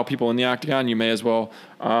to wow people in the octagon, you may as well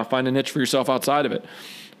find a niche for yourself outside of it.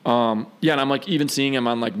 And I'm, like, even seeing him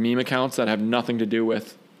on, like, meme accounts that have nothing to do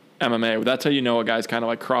with MMA. That's how you know a guy's kind of,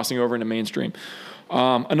 like, crossing over into mainstream.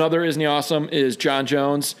 Another Isn't He Awesome is John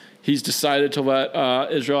Jones. He's decided to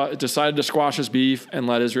to squash his beef and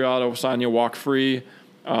let Israel Adesanya walk free.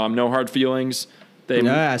 No hard feelings.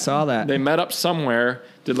 I saw that. They met up somewhere,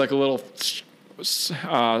 did like a little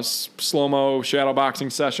slow-mo shadow boxing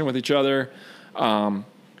session with each other,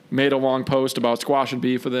 made a long post about squashing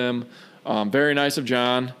beef with him. Very nice of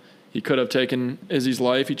John. He could have taken Izzy's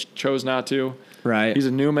life. He chose not to. Right. He's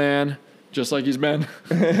a new man, just like he's been.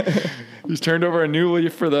 He's turned over a new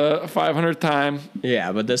leaf for the 500th time.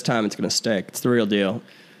 Yeah, but this time it's going to stick. It's the real deal.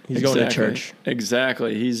 He's going to church.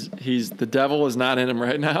 Exactly. He's the devil is not in him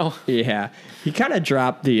right now. Yeah. He kind of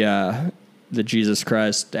dropped the Jesus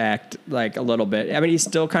Christ act, like, a little bit. I mean, he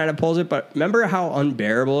still kind of pulls it, but remember how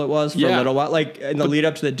unbearable it was for a little while? Like, in the lead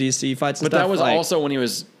up to the DC fights and stuff? But that was also when he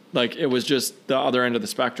was, like, it was just the other end of the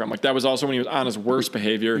spectrum. Like, that was also when he was on his worst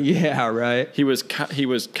behavior. Yeah, right. He was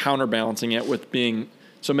counterbalancing it with being...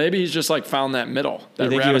 So maybe he's just, like, found that middle. That you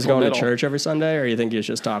think he was going to church every Sunday, or you think he was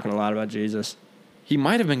just talking a lot about Jesus? He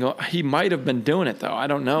might have been doing it, though. I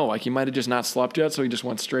don't know. Like, he might have just not slept yet, so he just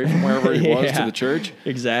went straight from wherever he was to the church.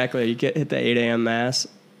 Exactly. You hit the 8 a.m. mass.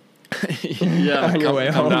 On your way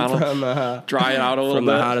home from dry it out a little from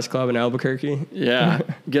bit. The hottest club in Albuquerque. Yeah.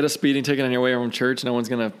 Get a speeding ticket on your way home from church. No one's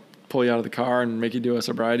going to pull you out of the car and make you do a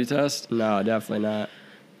sobriety test. No, definitely not.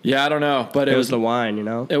 Yeah, I don't know. But it was the wine, you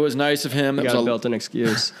know? It was nice of him. You got a built-in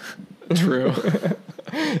excuse. True.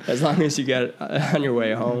 As long as you get it on your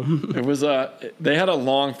way home. It was they had a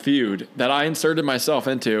long feud that I inserted myself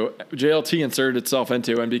into. JLT inserted itself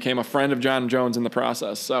into and became a friend of John Jones in the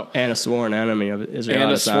process. So and a sworn enemy of Israel.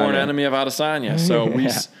 And a sworn enemy of Adesanya. So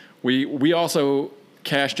we also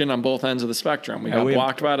cashed in on both ends of the spectrum. We got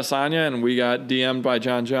blocked by Adesanya and we got DM'd by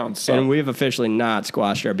John Jones. So. And we've officially not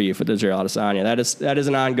squashed our beef with Israel Adesanya. That is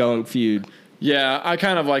an ongoing feud. Yeah, I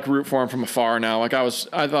kind of like root for him from afar now. Like I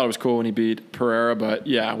thought it was cool when he beat Pereira, but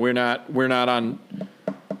yeah, we're not on.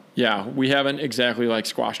 Yeah, we haven't exactly like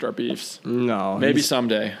squashed our beefs. No, maybe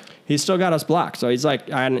someday. He's still got us blocked, so he's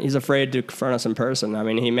afraid to confront us in person. I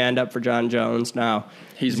mean, he manned up for John Jones. Now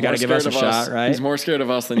he's got to give us a shot, right? He's more scared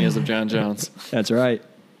of us than he is of John Jones. That's right.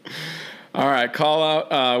 All right, call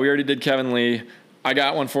out. We already did Kevin Lee. I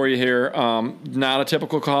got one for you here. Not a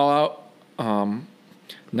typical call out.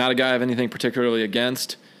 Not a guy I have anything particularly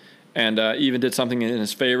against. and even did something in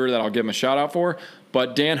his favor that I'll give him a shout out for.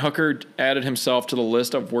 But Dan Hooker added himself to the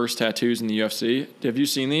list of worst tattoos in the UFC. Have you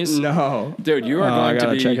seen these? No. Dude, you are going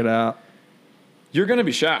to be... check it out. You're going to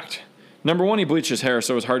be shocked. Number one, he bleached his hair,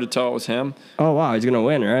 so it was hard to tell it was him. Oh, wow. He's going to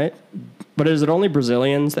win, right? But is it only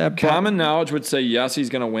Brazilians that... Common knowledge would say, yes, he's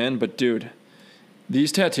going to win. But, dude,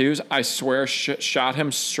 these tattoos, I swear, shot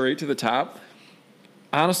him straight to the top.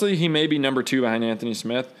 Honestly, he may be number 2 behind Anthony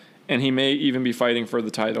Smith, and he may even be fighting for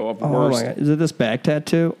the title of worst. Oh, my God. Is it this back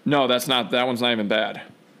tattoo? No, that's not. That one's not even bad.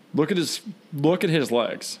 Look at his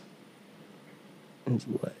legs.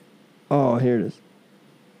 Oh, here it is.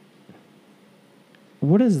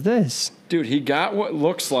 What is this? Dude, he got what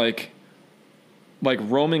looks like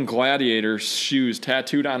Roman gladiator shoes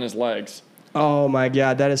tattooed on his legs. Oh my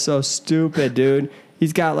God, that is so stupid, dude.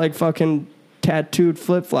 He's got like fucking tattooed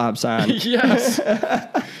flip-flops on. Yes.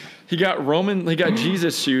 He got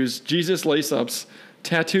Jesus shoes, Jesus lace-ups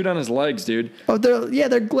tattooed on his legs, dude. Oh,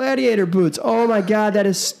 they're gladiator boots. Oh my God, that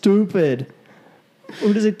is stupid.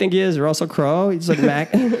 Who does he think he is? Russell Crowe? He's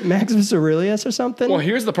like Maximus Aurelius or something? Well,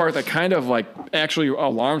 here's the part that kind of like actually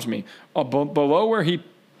alarms me. Below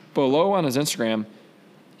on his Instagram,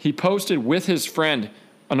 he posted with his friend,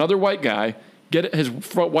 another white guy, his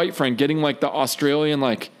white friend getting like the Australian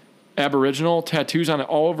like Aboriginal tattoos on it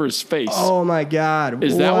all over his face. Oh my God.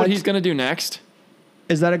 Is that what he's going to do next?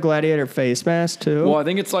 Is that a gladiator face mask too? Well, I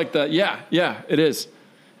think it's like yeah, it is.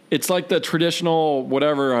 It's like the traditional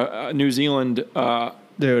whatever New Zealand.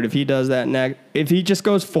 Dude, if he does that if he just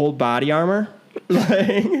goes full body armor,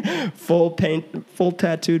 like full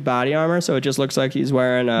tattooed body armor, so it just looks like he's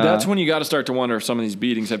wearing. That's when you got to start to wonder if some of these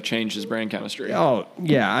beatings have changed his brain chemistry. Oh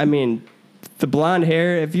yeah, I mean, the blonde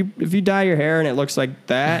hair. If you dye your hair and it looks like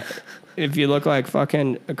that, if you look like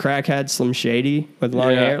fucking a crackhead Slim Shady with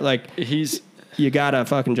long hair, like you gotta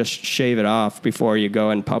fucking just shave it off before you go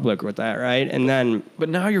in public with that, right? And then... But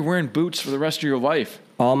now you're wearing boots for the rest of your life.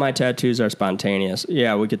 All my tattoos are spontaneous.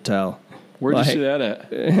 Yeah, we could tell. Where'd you see that at?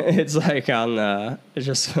 It's like on it's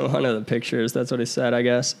just one of the pictures. That's what he said, I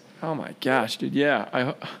guess. Oh my gosh, dude.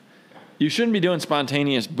 Yeah. You shouldn't be doing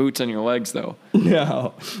spontaneous boots on your legs, though.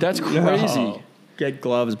 No. That's crazy. No. Get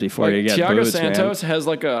gloves before you get Thiago boots, Santos man. has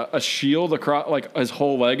like a shield across, like his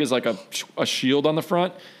whole leg is like a shield on the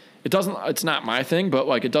front. It's not my thing, but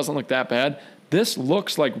like it doesn't look that bad. This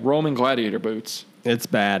looks like Roman gladiator boots. It's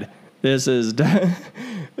bad. This is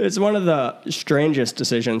it's one of the strangest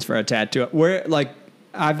decisions for a tattoo. Where like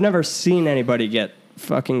I've never seen anybody get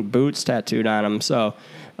fucking boots tattooed on them. So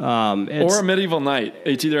or a medieval knight.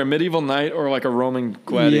 It's either a medieval knight or like a Roman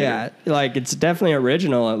gladiator. Yeah, like it's definitely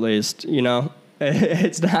original at least, you know.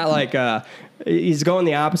 It's not like he's going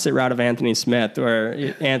the opposite route of Anthony Smith,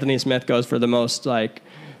 where Anthony Smith goes for the most like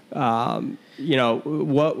you know,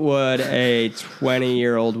 what would a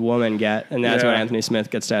 20-year-old woman get? And that's what Anthony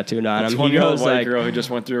Smith gets tattooed on him. He goes white girl who just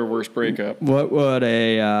went through her worst breakup. What would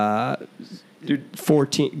a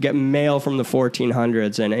get male from the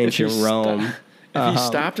 1400s in ancient Rome? If he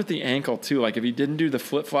stopped at the ankle too, like if he didn't do the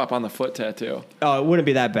flip-flop on the foot tattoo. Oh, it wouldn't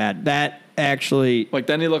be that bad. That actually... Like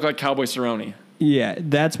then he looked like Cowboy Cerrone. Yeah,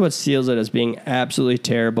 that's what seals it as being absolutely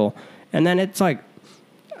terrible. And then it's like,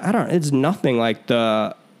 it's nothing like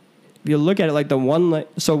the... If you look at it like the one leg,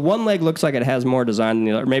 so one leg looks like it has more design than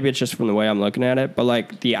the other. Maybe it's just from the way I'm looking at it, but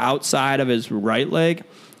like the outside of his right leg,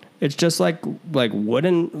 it's just like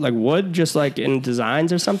wood, just like in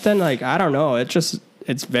designs or something. Like, I don't know.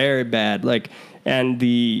 It's very bad. Like, and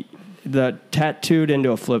the tattooed into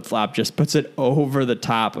a flip flop just puts it over the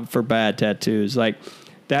top for bad tattoos. Like,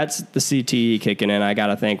 that's the CTE kicking in. I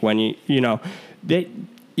gotta think when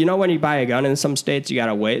when you buy a gun in some states, you got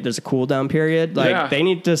to wait. There's a cool down period. Like, they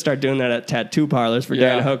need to start doing that at tattoo parlors for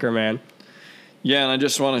Dan Hooker, man. Yeah, and I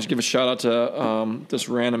just want to give a shout out to this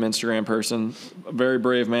random Instagram person, a very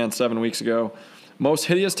brave man 7 weeks ago. Most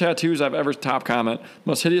hideous tattoos I've ever, top comment,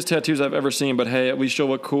 most hideous tattoos I've ever seen, but hey, at least you'll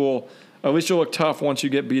look cool. At least you'll look tough once you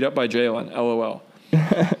get beat up by Jalen, LOL.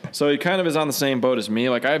 So he kind of is on the same boat as me.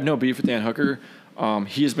 Like, I have no beef with Dan Hooker.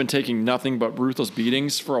 He has been taking nothing but ruthless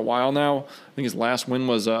beatings for a while now. I think his last win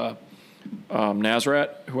was Nazareth,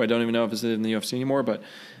 who I don't even know if is in the UFC anymore. But,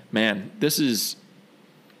 man, this is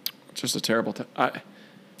just a terrible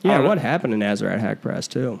what happened to Nazareth Hack Press,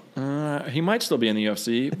 too? He might still be in the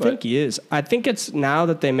UFC. I think he is. I think it's now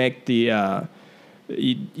that they make the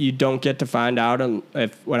you don't get to find out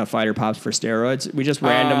when a fighter pops for steroids. We just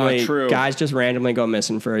randomly guys just randomly go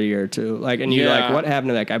missing for a year or two. Like, and you're like, what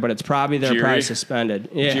happened to that guy? But it's probably they're probably suspended.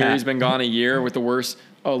 Yeah, Jerry's been gone a year with the worst.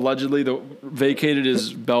 Allegedly, vacated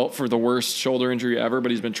his belt for the worst shoulder injury ever,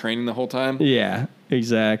 but he's been training the whole time. Yeah,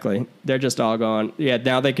 exactly. They're just all going. Yeah,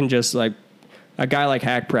 now they can just like a guy like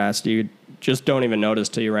Hack Press, you just don't even notice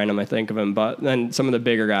till you randomly think of him. But then some of the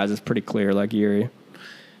bigger guys, it's pretty clear, like Yuri.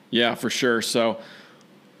 Yeah, for sure. So,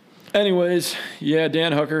 anyways, yeah,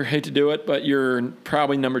 Dan Hooker, hate to do it, but you're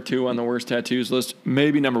probably number 2 on the worst tattoos list.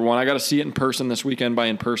 Maybe number 1. I got to see it in person this weekend. By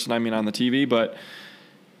in person, I mean on the TV, but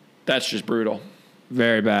that's just brutal.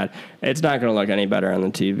 Very bad. It's not going to look any better on the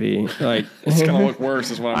TV. Like it's going to look worse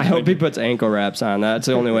is what I'm hope he puts ankle wraps on. That's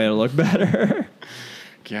the only way to look better.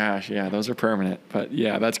 Gosh, yeah, those are permanent. But,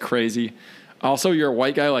 yeah, that's crazy. Also, you're a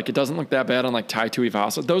white guy. Like, it doesn't look that bad on, like, Tai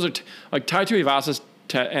Tuivasa. Those are, like, Tai Tuivasa's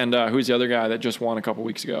and who's the other guy that just won a couple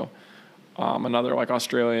weeks ago? Another, like,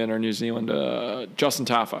 Australian or New Zealand, Justin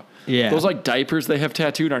Tafa. Yeah. Those, like, diapers they have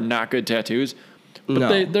tattooed are not good tattoos. But No.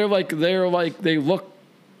 they look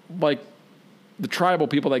like the tribal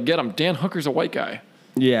people that get them. Dan Hooker's a white guy.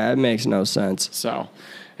 Yeah, it makes no sense. So,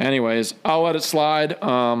 anyways, I'll let it slide.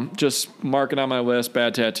 Just mark it on my list.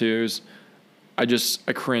 Bad tattoos. I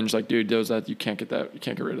cringe. Like, dude, you can't get that. You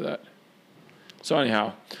can't get rid of that. So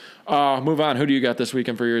anyhow, move on. Who do you got this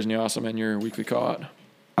weekend for Isn't He Awesome and your weekly call out?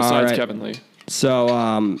 Besides Kevin Lee.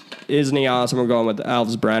 So, Isn't He Awesome? We're going with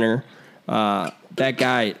Elvis Brenner. That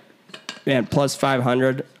guy, man, plus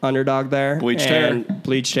 500 underdog there. Bleached hair.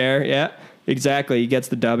 Bleached hair, yeah. Exactly. He gets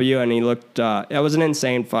the W, and he looked, that was an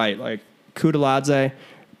insane fight. Like, Kutaladze,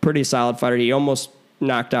 pretty solid fighter. He almost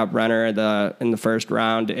knocked out Brenner in the first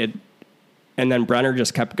round. And then Brenner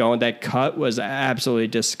just kept going. That cut was absolutely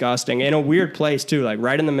disgusting. In a weird place, too, like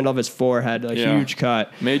right in the middle of his forehead, huge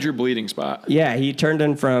cut. Major bleeding spot. Yeah, he turned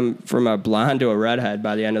in from a blonde to a redhead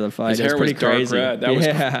by the end of the fight. His hair was dark crazy. red. That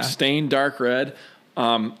was stained dark red.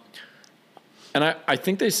 And I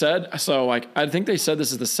think they said, this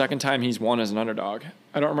is the second time he's won as an underdog.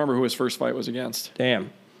 I don't remember who his first fight was against.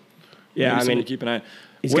 Damn. Yeah, Maybe I mean, keep an eye.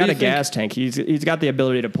 He's got a gas tank. He's got the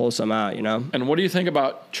ability to pull some out, you know? And what do you think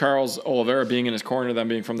about Charles Oliveira being in his corner, them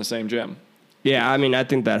being from the same gym? Yeah, I mean, I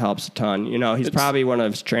think that helps a ton. You know, he's probably one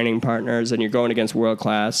of his training partners, and you're going against world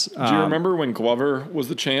class. Do you remember when Glover was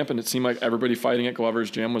the champ, and it seemed like everybody fighting at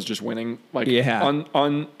Glover's gym was just winning,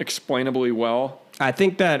 unexplainably well? I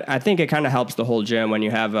think it kind of helps the whole gym when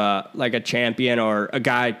you have a champion or a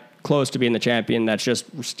guy close to being the champion that's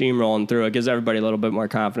just steamrolling through. It gives everybody a little bit more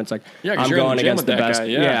confidence. Like, I'm going against the best.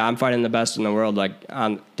 Yeah, I'm fighting the best in the world, like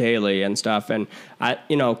on daily and stuff. And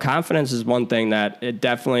confidence is one thing that it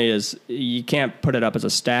definitely is. You can't put it up as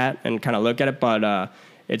a stat and kind of look at it, but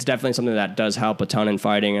it's definitely something that does help a ton in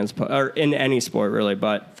fighting or in any sport really.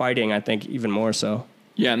 But fighting, I think, even more so.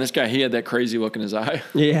 Yeah, and this guy, he had that crazy look in his eye.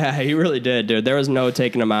 Yeah, he really did, dude. There was no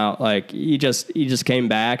taking him out. Like, he just came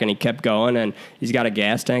back and he kept going, and he's got a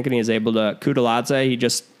gas tank, and he was able to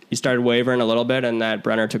Kutaladze. He started wavering a little bit, and that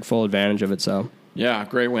Brenner took full advantage of it. So yeah,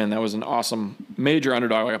 great win. That was an awesome major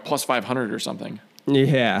underdog, like a plus 500 or something.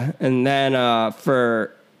 Yeah, and then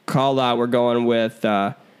for call out, we're going with.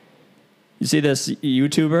 You see this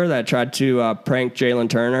YouTuber that tried to prank Jalen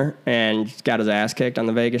Turner and got his ass kicked on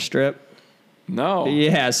the Vegas Strip? No.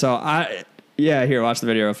 Yeah, so here, watch the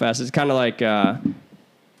video real fast. It's kind of like, I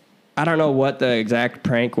don't know what the exact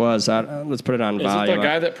prank was. Let's put it on volume. Is it the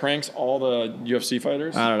guy that pranks all the UFC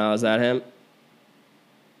fighters? I don't know. Is that him?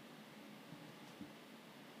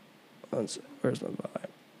 Where's my volume?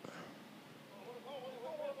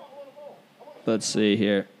 Let's see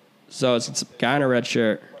here. So it's a guy in a red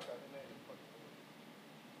shirt.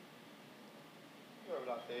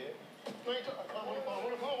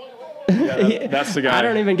 Yeah, that's the guy. I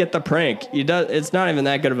don't even get the prank. It's not even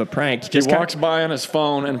that good of a prank. He walks by on his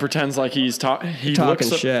phone and pretends like he's talking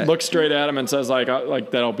shit. Looks straight at him and says like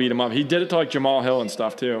that'll beat him up. He did it to like Jamal Hill and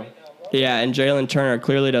stuff too. Yeah, and Jalen Turner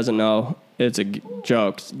clearly doesn't know it's a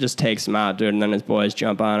joke. Just takes him out, dude, and then his boys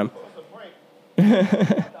jump on him.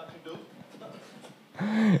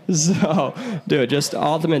 So, dude, just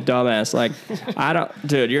ultimate dumbass. Like,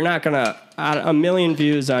 you're not gonna, a million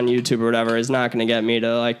views on YouTube or whatever is not gonna get me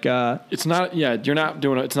to like, it's not, you're not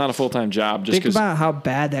doing it. It's not a full-time job. Think about how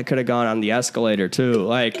bad that could have gone on the escalator too.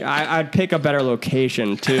 Like, I'd pick a better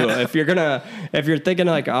location too. If you're thinking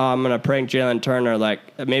like, oh, I'm gonna prank Jalen Turner, like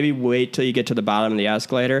maybe wait till you get to the bottom of the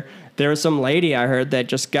escalator. There was some lady I heard that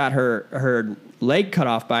just got her leg cut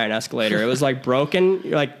off by an escalator. It was like broken,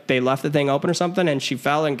 like they left the thing open or something, and she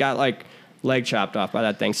fell and got like leg chopped off by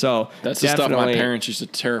that thing. So that's the stuff my parents used to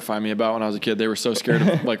terrify me about when I was a kid. They were so scared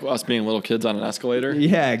of like us being little kids on an escalator.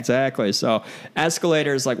 Yeah, exactly. So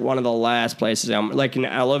escalator is like one of the last places. Like an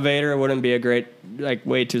elevator wouldn't be a great, like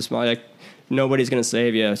way too small. Like nobody's gonna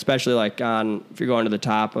save you, especially like if you're going to the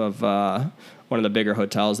top of one of the bigger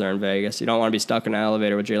hotels there in Vegas. You don't want to be stuck in an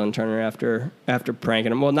elevator with Jalen Turner after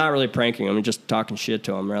pranking him. Well, not really pranking him, just talking shit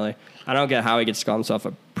to him, really. I don't get how he gets to call himself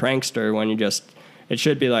a prankster when it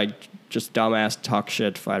should be like just dumbass talk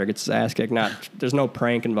shit fighter gets his ass kicked. There's no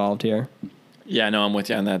prank involved here. Yeah, no, I'm with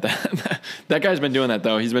you on that. That guy's been doing that,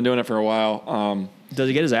 though. He's been doing it for a while. Does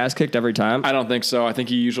he get his ass kicked every time? I don't think so. I think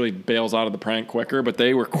he usually bails out of the prank quicker, but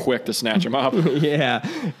they were quick to snatch him up. Yeah,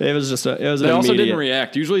 it was just it was. They also didn't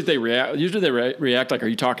react. Usually they react like, "Are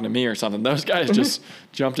you talking to me?" or something. Those guys just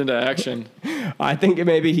jumped into action. I think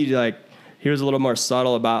maybe he was a little more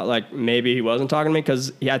subtle about like maybe he wasn't talking to me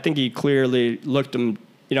because I think he clearly looked him.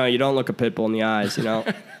 You know, you don't look a pit bull in the eyes. You know.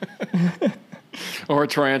 Or a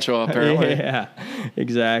tarantula, apparently. Yeah,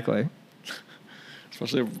 exactly.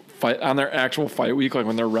 Especially on their actual fight week, like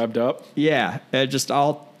when they're revved up. Yeah,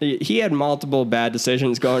 he had multiple bad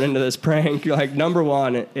decisions going into this prank. Like, number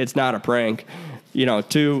one, it's not a prank. You know,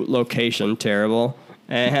 2, location terrible.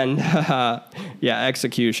 And,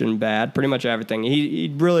 execution bad. Pretty much everything.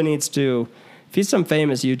 He really needs to, if he's some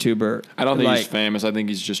famous YouTuber. I don't think he's famous. I think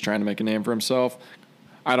he's just trying to make a name for himself.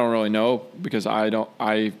 I don't really know because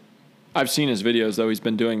I've seen his videos, though. He's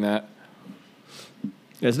been doing that.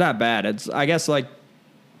 It's not bad. I guess, like,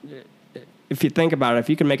 if you think about it, if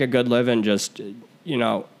you can make a good living just, you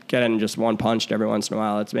know, getting just one punched every once in a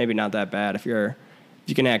while, it's maybe not that bad if you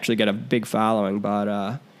can actually get a big following.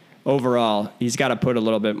 But overall, he's got to put a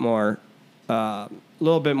little bit more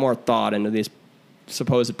thought into these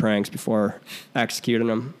supposed pranks before executing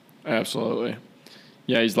them. Absolutely.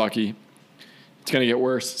 Yeah, he's lucky. It's going to get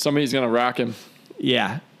worse. Somebody's going to rock him.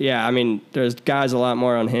 Yeah. I mean, there's guys a lot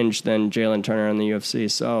more unhinged than Jalen Turner in the UFC,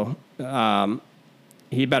 so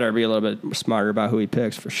he better be a little bit smarter about who he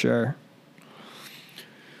picks for sure.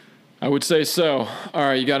 I would say so. All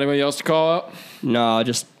right, you got anybody else to call out? No,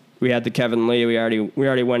 we had the Kevin Lee. We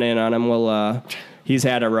already went in on him. He's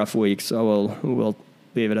had a rough week, so we'll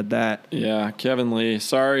leave it at that. Yeah, Kevin Lee.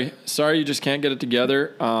 Sorry, you just can't get it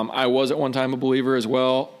together. I was at one time a believer as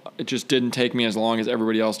well. It just didn't take me as long as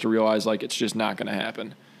everybody else to realize, like, it's just not going to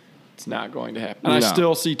happen. It's not going to happen. And I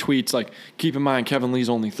still see tweets like, keep in mind, Kevin Lee's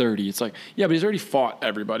only 30. It's like, yeah, but he's already fought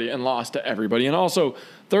everybody and lost to everybody. And also,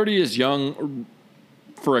 30 is young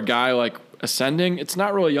for a guy, like, ascending. It's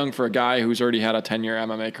not really young for a guy who's already had a 10-year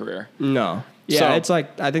MMA career. No. Yeah, it's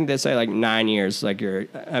like, I think they say like 9 years, like your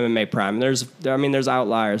MMA prime. There's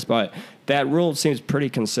outliers, but that rule seems pretty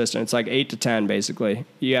consistent. It's like 8 to 10, basically.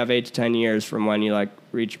 You have 8 to 10 years from when you like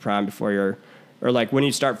reach prime before or like when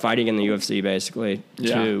you start fighting in the UFC, basically.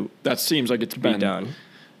 Yeah, that seems like it's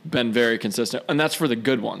been very consistent, and that's for the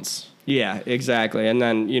good ones. Yeah, exactly. And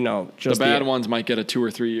then, you know, just the bad ones might get a 2 or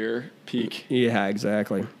 3 year peak. Yeah,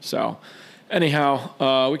 exactly. So,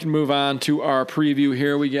 anyhow, we can move on to our preview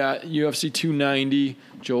here. We got UFC 290,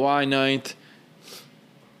 July 9th,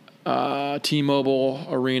 T-Mobile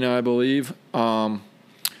Arena, I believe.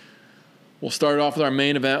 We'll start off with our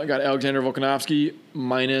main event. We got Alexander Volkanovski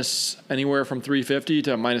minus anywhere from 350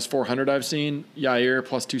 to minus 400 I've seen. Yair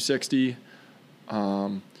plus 260.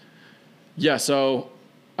 So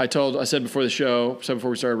I said before the show, before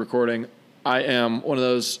we started recording, I am one of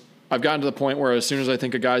those. I've gotten to the point where as soon as I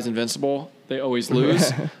think a guy's invincible, they always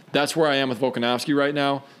lose. That's where I am with Volkanovski right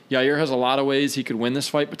now. Yair has a lot of ways he could win this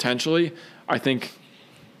fight potentially. I think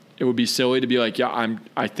it would be silly to be like,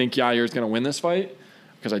 I think Yair's going to win this fight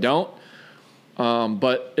because I don't.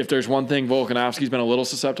 But if there's one thing Volkanovski's been a little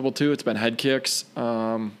susceptible to, it's been head kicks.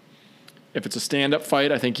 If it's a stand-up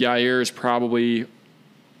fight, I think Yair is probably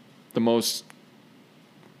the most,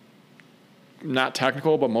 not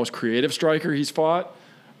technical, but most creative striker he's fought.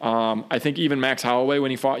 I think even Max Holloway, when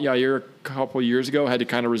he fought Yair a couple of years ago, had to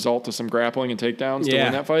kind of resort to some grappling and takedowns to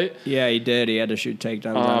win that fight. Yeah, he did. He had to shoot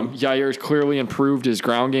takedowns. Yair's clearly improved his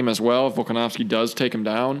ground game as well. If Volkanovski does take him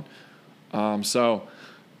down. So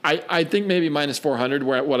I think maybe minus 400,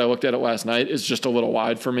 what I looked at it last night, is just a little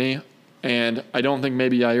wide for me. And I don't think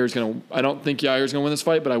Yair's going to win this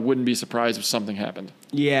fight, but I wouldn't be surprised if something happened.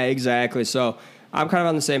 Yeah, exactly. So I'm kind of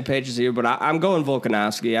on the same page as you, but I'm going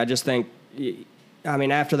Volkanovski. I just think, I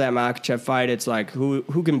mean, after that Makhachev fight, it's like, who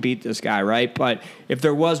can beat this guy, right? But if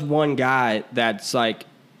there was one guy that's like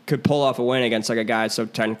could pull off a win against like a guy so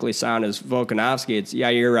technically sound as Volkanovski, it's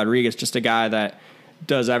Yair Rodriguez, just a guy that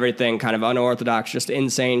does everything kind of unorthodox, just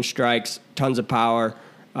insane strikes, tons of power,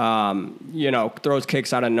 throws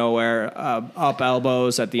kicks out of nowhere, up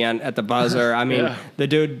elbows at the end, at the buzzer. I mean, the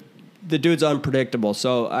dude's unpredictable.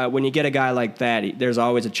 So when you get a guy like that, there's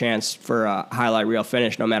always a chance for a highlight reel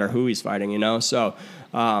finish, no matter who he's fighting, you know? So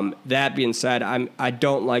That being said, I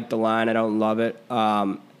don't like the line. I don't love it.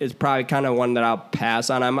 It's probably kind of one that I'll pass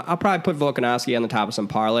on. I'll probably put Volkanovski on the top of some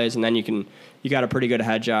parlays, and then you got a pretty good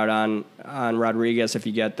hedge out on Rodriguez if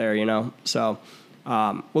you get there, So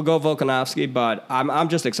we'll go Volkanovski, but I'm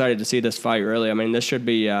just excited to see this fight. Really, I mean, this should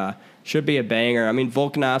be a banger. I mean,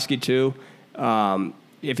 Volkanovski too.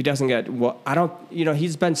 If he doesn't get,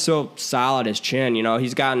 he's been so solid his chin.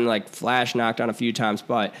 He's gotten like flash knocked on a few times,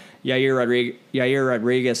 but Yair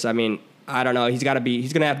Rodriguez. I mean, I don't know. He's going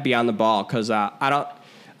to have to be on the ball because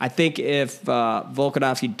I think if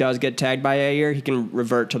Volkanovski does get tagged by Yair, he can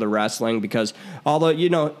revert to the wrestling because although,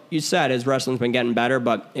 you said his wrestling's been getting better,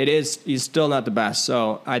 but he's still not the best.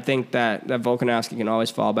 So I think that Volkanovski can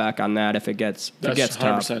always fall back on that if it gets That's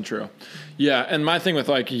 100% true. Yeah, and my thing with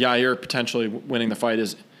like Yair potentially winning the fight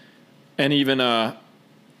is, and even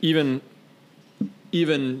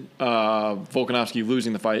Volkanovski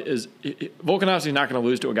losing the fight is, Volkanovski's not going to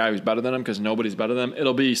lose to a guy who's better than him because nobody's better than him.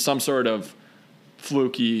 It'll be some sort of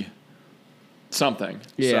fluky something.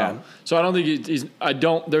 Yeah. So I don't think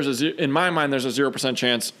in my mind, there's a 0%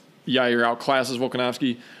 chance Yair outclasses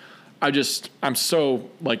Volkanovski. I'm so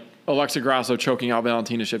like Alexa Grasso choking out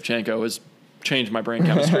Valentina Shevchenko has changed my brain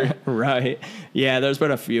chemistry. Right. Yeah, there's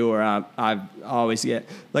been a few where I always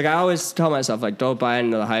tell myself, like, don't buy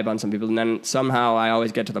into the hype on some people, and then somehow I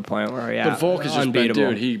always get to the point where, But Volk is just been,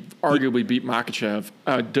 dude, he arguably beat Makhachev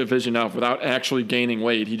division up without actually gaining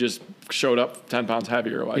weight. He just showed up 10 pounds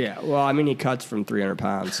heavier. Yeah, well, I mean, he cuts from 300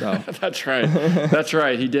 pounds, so. That's right. That's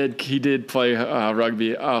right. He did play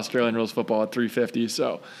rugby, Australian rules football at 350,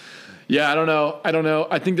 so. Yeah, I don't know.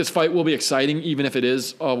 I think this fight will be exciting, even if it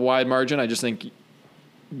is a wide margin. I just think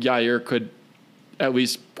Yair could at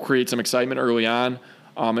least create some excitement early on.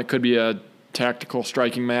 It could be a tactical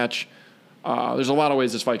striking match. There's a lot of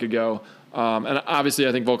ways this fight could go. And obviously,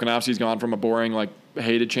 I think Volkanovski's gone from a boring, like,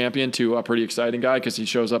 hated champion to a pretty exciting guy because he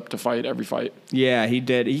shows up to fight every fight. Yeah, he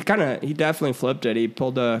did. He definitely flipped it. He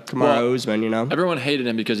pulled a Kamaru Usman, Everyone hated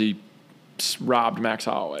him because he robbed Max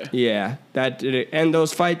Holloway. Yeah, that did it. And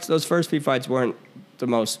those first few fights weren't the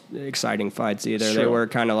most exciting fights either. Sure. They were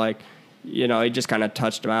kind of like, he just kind of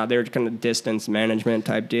touched them out. They were kind of distance management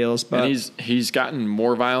type deals. But and he's gotten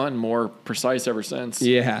more violent and more precise ever since.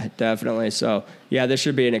 Yeah, definitely. So, yeah, this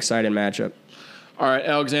should be an exciting matchup. All right,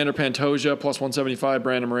 Alexander Pantoja, plus 175.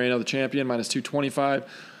 Brandon Moreno, the champion, minus 225.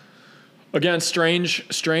 Again,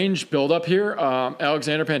 strange build-up here.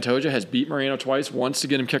 Alexander Pantoja has beat Moreno twice, once to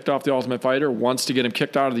get him kicked off the Ultimate Fighter, once to get him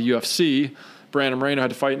kicked out of the UFC. Brandon Moreno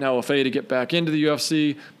had to fight in LFA to get back into the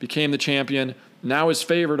UFC, became the champion, now is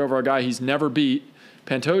favored over a guy he's never beat.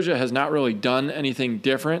 Pantoja has not really done anything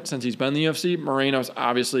different since he's been in the UFC. Moreno's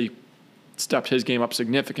obviously stepped his game up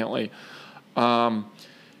significantly. Common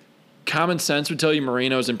sense would tell you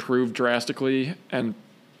Moreno's improved drastically and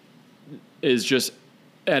is just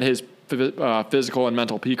at his physical and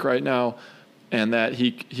mental peak right now, and that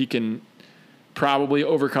he can probably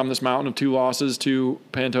overcome this mountain of 2 losses to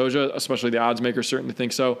Pantoja, especially the odds makers certainly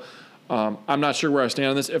think so. I'm not sure where I stand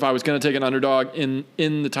on this. If I was going to take an underdog in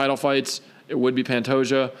the title fights, it would be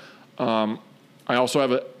Pantoja. I also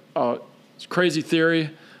have a crazy theory.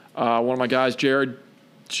 One of my guys, Jared,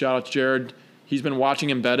 shout out to Jared, he's been watching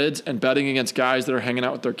embeddeds and betting against guys that are hanging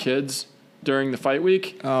out with their kids during the fight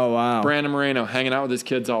week. Oh, wow. Brandon Moreno hanging out with his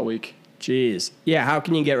kids all week. Jeez. Yeah, how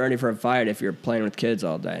can you get ready for a fight if you're playing with kids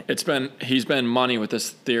all day? He's been money with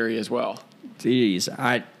this theory as well. Jeez.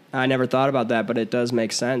 I never thought about that, but it does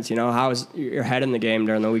make sense. How is your head in the game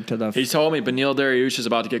during the week to the... He told me Beneil Dariush is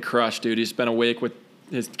about to get crushed, dude. He's been awake with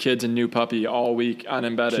his kids and new puppy all week on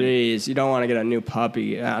embedded. Jeez, you don't want to get a new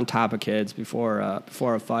puppy on top of kids before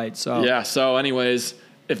a fight. So yeah, so anyways,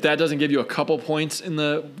 if that doesn't give you a couple points in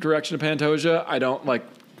the direction of Pantoja, I don't like...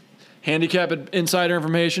 handicap insider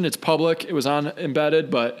information. It's public. It was on embedded,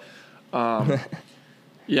 but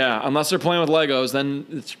yeah, unless they're playing with Legos, then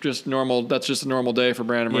it's just normal. That's just a normal day for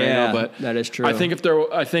Brandon Moreno. Yeah, but that is true. I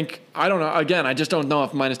don't know. Again, I just don't know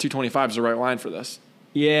if minus 225 is the right line for this.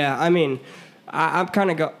 Yeah, I mean, I'm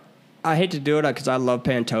kind of I hate to do it because I love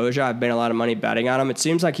Pantoja. I've made a lot of money betting on him. It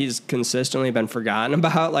seems like he's consistently been forgotten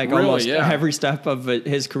about, like really, almost every step of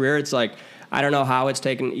his career. It's like, I don't know how it's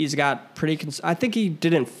taken. He's got I think he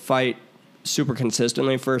didn't fight super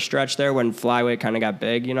consistently for a stretch there when flyweight kind of got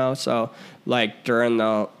big, So, like, during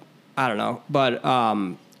the, I don't know. But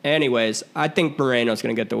anyways, I think Moreno's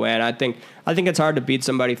going to get the win. I think it's hard to beat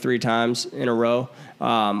somebody 3 times in a row.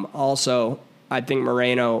 Also, I think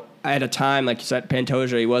Moreno, at a time, like you said,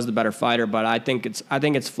 Pantoja, he was the better fighter, but I think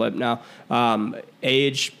it's flipped now.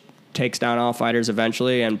 Age takes down all fighters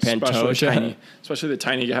eventually, and Pantoja, especially the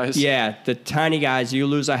tiny guys. Yeah, the tiny guys, you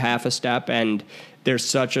lose a half a step, and there's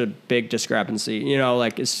such a big discrepancy. You know,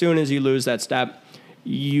 like as soon as you lose that step,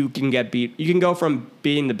 you can get beat. You can go from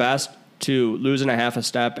being the best to losing a half a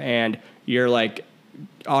step, and you're like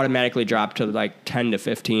automatically dropped to like 10 to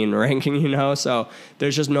 15 ranking, you know? So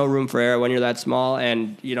there's just no room for error when you're that small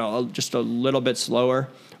and, you know, just a little bit slower,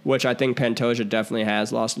 which I think Pantoja definitely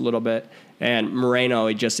has lost a little bit. And Moreno,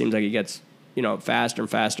 he just seems like he gets, you know, faster and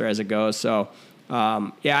faster as it goes. So,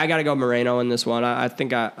 yeah, I got to go Moreno in this one. I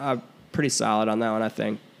think I'm pretty solid on that one, I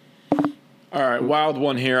think. All right, wild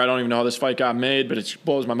one here. I don't even know how this fight got made, but it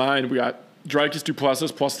blows my mind. We got Dricus du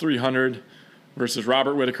Plessis plus 300 versus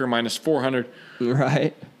Robert Whittaker minus 400.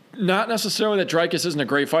 Right. Not necessarily that Dricus isn't a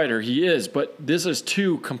great fighter. He is, but this is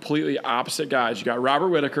two completely opposite guys. You got Robert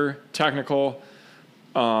Whittaker, technical,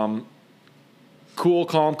 cool,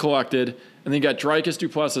 calm, collected, and then you got Dricus du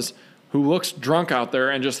Plessis, who looks drunk out there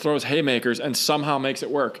and just throws haymakers and somehow makes it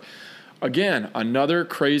work. Again, another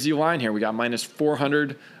crazy line here. We got minus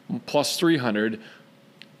 400 plus 300.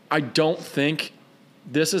 I don't think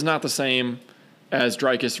this is not the same as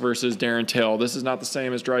Dricus versus Darren Till. This is not the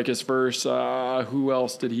same as Dricus versus who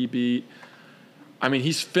else did he beat? I mean,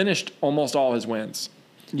 he's finished almost all his wins.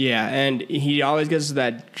 Yeah, and he always gets to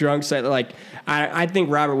that drunk side. Like, I think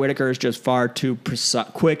Robert Whittaker is just far too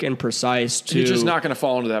quick and precise. He's just not going to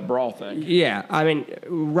fall into that brawl thing. Yeah, I mean,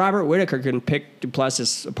 Robert Whittaker can pick du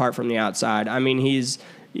Plessis apart from the outside. I mean, he's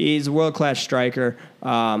a world-class striker.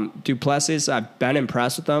 Du Plessis, I've been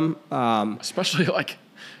impressed with him. Especially, like,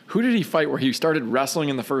 who did he fight where he started wrestling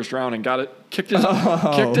in the first round and kicked his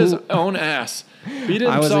own ass, beat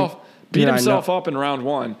himself up in round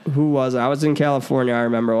one? Who was it? I was in California. I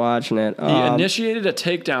remember watching it. He initiated a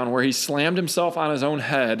takedown where he slammed himself on his own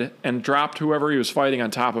head and dropped whoever he was fighting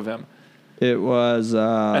on top of him. It was,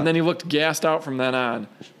 and then he looked gassed out from then on.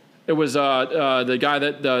 It was the guy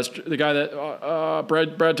that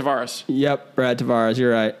Brad Tavares. Yep, Brad Tavares.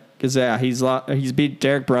 You're right. Because he's beat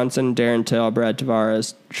Derek Brunson, Darren Till, Brad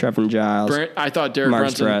Tavares, Trevor Giles. I thought Derek Mark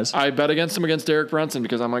Brunson. Perez. I bet against him against Derek Brunson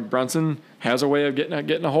because I'm like, Brunson has a way of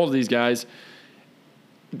getting a hold of these guys.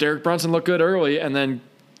 Derek Brunson looked good early, and then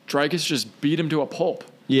Dricus just beat him to a pulp.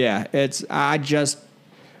 Yeah,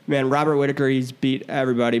 Robert Whittaker, he's beat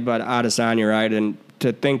everybody but Adesanya, right? And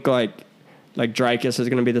to think like Dricus is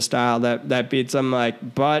going to be the style that beats him,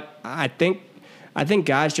 but I think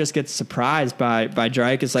guys just get surprised by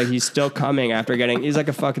Dricus. Like, he's still coming after he's like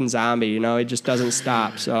a fucking zombie, you know, he just doesn't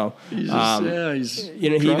stop. So, he's you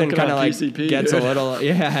know, he even kind of like PCP, gets dude. a little,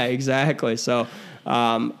 yeah, exactly. So,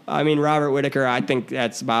 I mean, Robert Whittaker, I think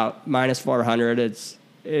that's about minus 400.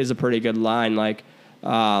 Is a pretty good line. Like,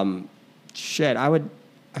 I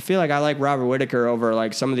feel like I like Robert Whittaker over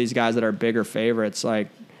like some of these guys that are bigger favorites. Like,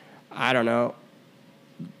 I don't know.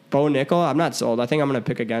 Bo Nickel, I'm not sold. I think I'm going to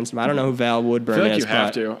pick against him. I don't know who Val Woodburn is.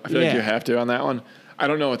 I feel like you have to on that one. I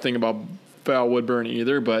don't know a thing about Val Woodburn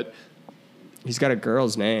either, but he's got a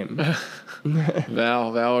girl's name.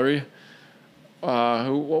 Valerie.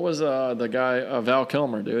 What was the guy? Val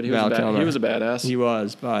Kilmer, dude. He was a badass. He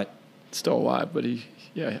was, but still alive. But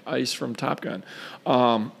Ice from Top Gun.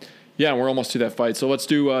 Yeah, we're almost to that fight. So let's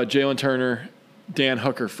do Jalen Turner, Dan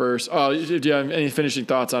Hooker first. Do you have any finishing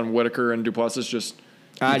thoughts on Whittaker and du Plessis?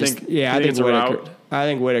 I think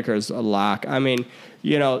Whittaker's a lock. I mean,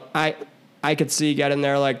 you know, I could see getting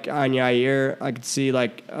there like on Yair. I could see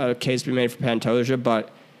like a case be made for Pantoja,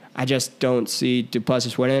 but I just don't see du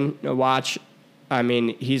Plessis winning. Watch. I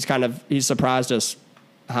mean, he's surprised us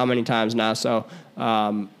how many times now. So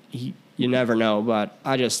you never know. But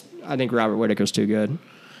I think Robert Whittaker's too good.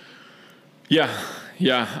 Yeah,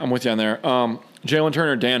 I'm with you on there. Jalen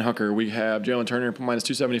Turner, Dan Hooker. We have Jalen Turner minus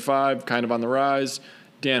 275, kind of on the rise.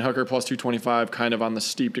 Dan Hooker plus 225, kind of on the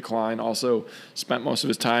steep decline. Also spent most of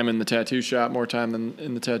his time in the tattoo shop, more time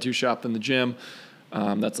in the tattoo shop than the gym.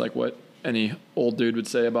 That's like what any old dude would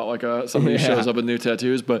say about like somebody who shows up with new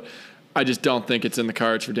tattoos. But I just don't think it's in the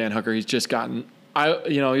cards for Dan Hooker. He's just gotten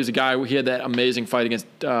he was a guy. He had that amazing fight against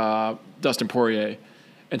Dustin Poirier,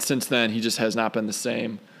 and since then he just has not been the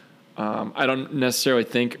same. I don't necessarily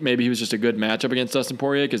think maybe he was just a good matchup against Dustin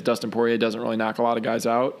Poirier because Dustin Poirier doesn't really knock a lot of guys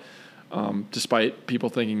out. Despite people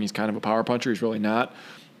thinking he's kind of a power puncher, he's really not.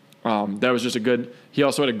 That was just he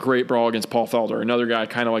also had a great brawl against Paul Felder, another guy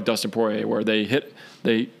kind of like Dustin Poirier, where they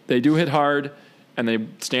do hit hard and they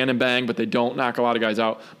stand and bang, but they don't knock a lot of guys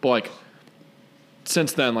out. But like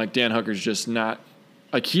since then, like Dan Hooker's just not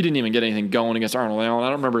like he didn't even get anything going against Arnold Allen. I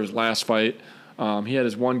don't remember his last fight. He had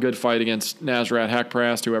his one good fight against Nasrat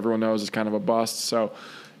Haqparast, who everyone knows is kind of a bust. So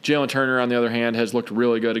Jalen Turner, on the other hand, has looked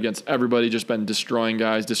really good against everybody, just been destroying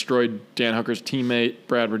guys. Destroyed Dan Hooker's teammate,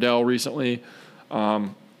 Brad Riddell, recently.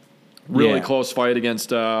 Really close fight against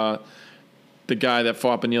the the guy that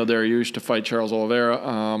fought Beneil Dariush to fight Charles Oliveira.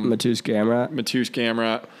 Mateusz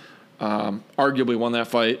Gamrot. Arguably won that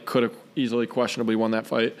fight. Could have easily, questionably won that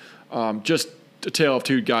fight. Just a tale of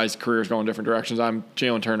two guys' careers going different directions.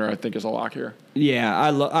 Jalen Turner, I think, is a lock here. Yeah,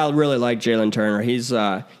 I really like Jalen Turner. He's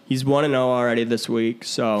 1-0 already this week,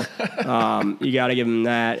 so you got to give him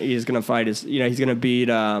that. He's going to fight he's going to beat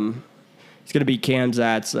Cam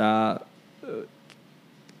Zat's the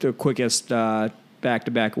quickest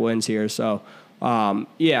back-to-back wins here. So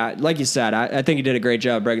like you said, I think he did a great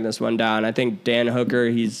job breaking this one down. I think Dan Hooker,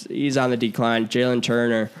 he's on the decline. Jalen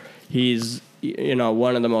Turner, he's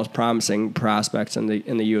one of the most promising prospects in the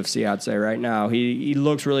UFC, I'd say right now. He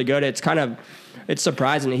looks really good. It's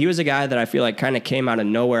surprising. He was a guy that I feel like kind of came out of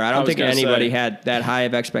nowhere. I don't think anybody had that high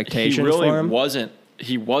of expectations for him.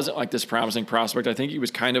 He wasn't like this promising prospect. I think he was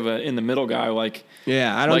kind of in the middle guy. I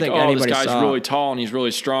don't think anybody this guy's saw. really tall and he's really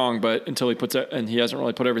strong, but until he puts it, and he hasn't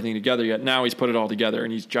really put everything together yet. Now he's put it all together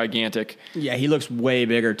and he's gigantic. Yeah, he looks way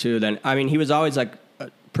bigger too he was always like a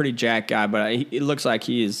pretty jacked guy, but it looks like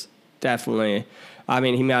he's definitely.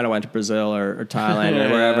 He might have went to Brazil or Thailand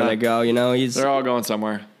or wherever they go. They're all going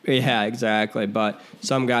somewhere. Yeah, exactly. But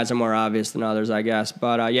some guys are more obvious than others, I guess.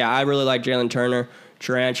 But I really like Jalen Turner.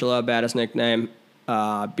 Tarantula, baddest nickname.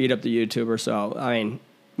 Beat up the YouTuber. So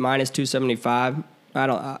minus 275. I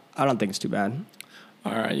don't think it's too bad.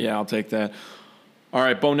 All right, yeah, I'll take that. All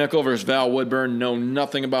right, Bo Nickel versus Val Woodburn. Know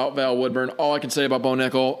nothing about Val Woodburn. All I can say about Bo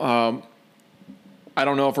Nickel, I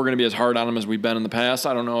don't know if we're going to be as hard on him as we've been in the past.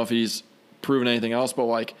 I don't know if he's proven anything else, but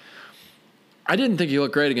I didn't think he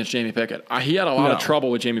looked great against Jamie Pickett. He had a lot of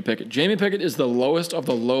trouble with Jamie Pickett. Jamie Pickett is the lowest of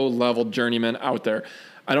the low-level journeymen out there.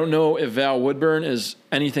 I don't know if Val Woodburn is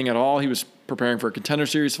anything at all. He was preparing for a Contender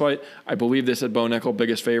Series fight. I believe they said Bo Nickel,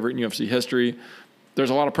 biggest favorite in UFC history. There's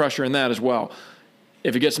a lot of pressure in that as well.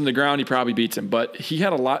 If he gets him to the ground, he probably beats him. But he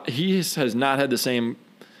has not had the same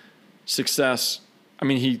success.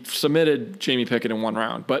 He submitted Jamie Pickett in one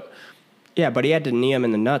round, but he had to knee him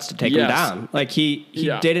in the nuts to take him down.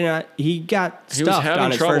 He got stuffed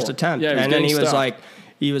on his first attempt, and then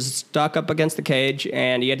he was stuck up against the cage,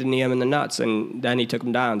 and he had to knee him in the nuts, and then he took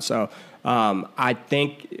him down. So I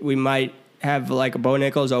think we might have Bo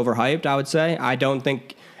Nickel's overhyped. I would say I don't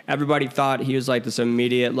think everybody thought he was this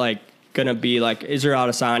immediate gonna be Israel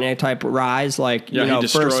Adesanya type rise,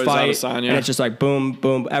 first fight, Adesanya. And it's just boom,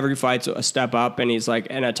 boom. Every fight's a step up, and he's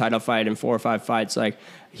in a title fight in 4 or 5 fights.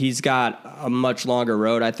 He's got a much longer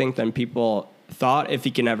road, I think, than people thought, if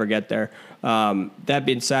he can ever get there. That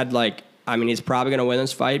being said, he's probably gonna win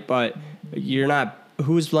this fight, but you're not.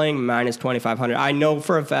 Who's laying minus 2,500? I know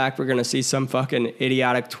for a fact we're gonna see some fucking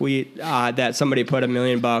idiotic tweet that somebody put $1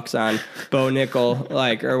 million on Bo Nickel,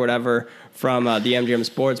 or whatever, from the MGM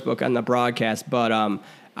Sportsbook on the broadcast. But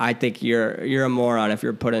I think you're a moron if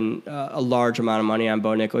you're putting a large amount of money on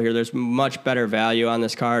Bo Nickel here. There's much better value on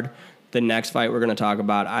this card. The next fight we're gonna talk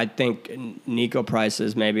about, I think Nico Price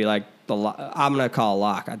is maybe I'm gonna call a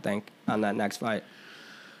lock. I think on that next fight.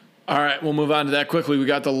 All right, we'll move on to that quickly. We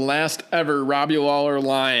got the last ever Robbie Lawler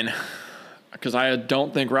line, because I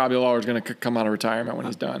don't think Robbie Lawler is going to come out of retirement when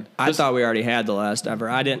he's done. I thought we already had the last ever.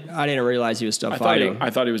 I didn't realize he was still fighting. I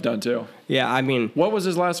thought he was done too. Yeah, what was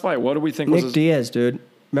his last fight? What do we think Nick was Diaz, dude?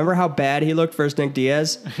 Remember how bad he looked versus Nick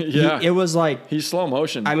Diaz? Yeah, it was he's slow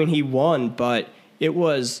motion. He won, but it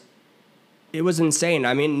was insane.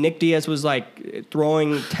 Nick Diaz was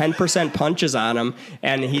throwing 10% punches on him,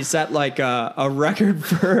 and he set a record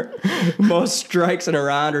for most strikes in a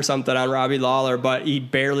round or something on Robbie Lawler, but he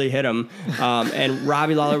barely hit him. And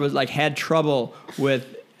Robbie Lawler was had trouble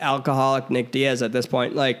with alcoholic Nick Diaz at this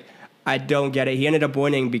point. I don't get it. He ended up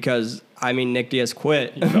winning because Nick Diaz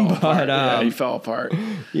quit. He fell apart. He fell apart.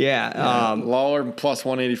 Yeah. Lawler plus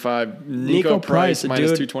 185. Nico Price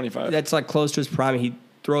minus 225. That's close to his prime. He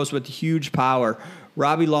throws with huge power.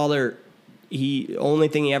 Robbie Lawler, only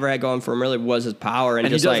thing he ever had going for him really was his power, and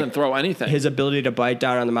he just doesn't throw anything. His ability to bite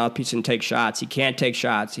down on the mouthpiece and take shots. He can't take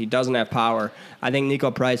shots. He doesn't have power. I think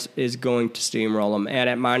Nico Price is going to steamroll him, and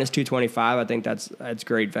at minus 225, I think that's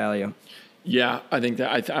great value. Yeah, I think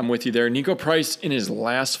that I'm with you there. Nico Price in his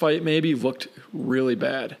last fight maybe looked really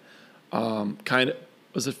bad.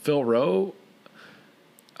 Was it Phil Rowe?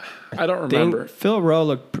 I don't remember. Phil Rowe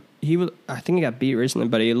looked. I think he got beat recently,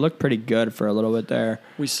 but he looked pretty good for a little bit there.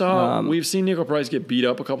 We've seen Nico Price get beat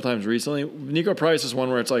up a couple times recently. Nico Price is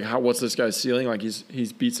one where it's what's this guy's ceiling?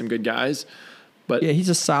 He's beat some good guys, but yeah, he's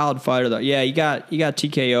a solid fighter though. Yeah, you got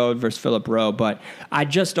TKO'd versus Philip Rowe, but I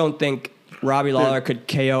just don't think Robbie Lawler could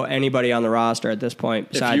KO anybody on the roster at this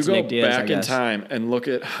point besides Nick Diaz. If you go back in time and look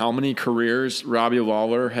at how many careers Robbie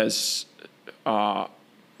Lawler has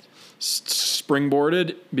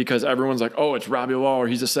springboarded because everyone's like, oh, it's Robbie Lawler,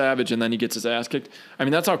 he's a savage, and then he gets his ass kicked. I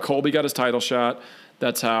mean, that's how Colby got his title shot.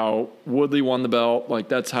 That's how Woodley won the belt. Like,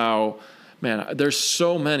 that's how, man, there's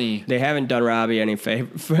so many. They haven't done Robbie any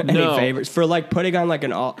favors for like putting on like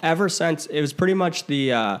an all ever since it was pretty much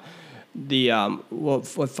what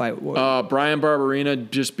fight? Brian Barberina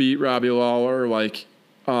just beat Robbie Lawler. Like,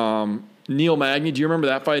 Neil Magny. Do you remember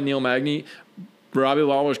that fight, Neil Magny? Robbie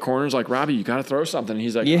Lawler's corner's like, Robbie, you got to throw something. And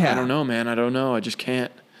he's like, I don't know, man. I don't know. I just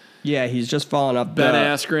can't. Yeah, he's just fallen up. Ben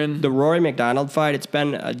Askren. The Rory McDonald fight, it's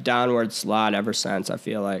been a downward slide ever since, I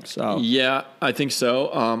feel like. So yeah, I think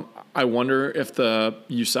so. I wonder if the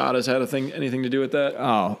USADA's had anything to do with that.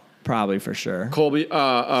 Oh, probably for sure. Colby,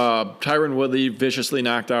 Tyron Woodley viciously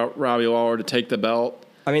knocked out Robbie Lawler to take the belt.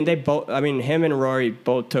 I mean, him and Rory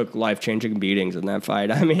both took life-changing beatings in that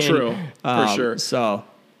fight. I mean, true, for sure. So,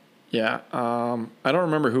 yeah, I don't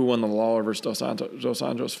remember who won the Lawler versus Dos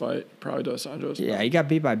Anjos fight. Probably Dos Anjos. Yeah, he got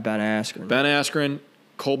beat by Ben Askren. Ben Askren,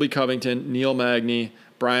 Colby Covington, Neil Magny,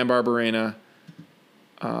 Brian Barberena.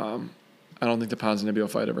 I don't think the Ponzinibbio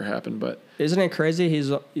fight ever happened, but isn't it crazy?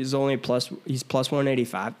 He's only plus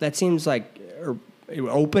 185. That seems like it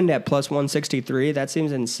opened at plus 163. That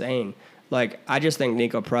seems insane. Like, I just think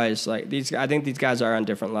Nico Price, like I think these guys are on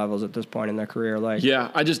different levels at this point in their career. Like, yeah,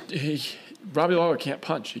 Robbie Lawler can't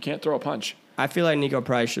punch. He can't throw a punch. I feel like Nico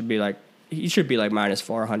Price should be like minus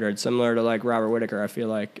 400, similar to like Robert Whittaker. I feel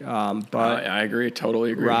like, but I agree,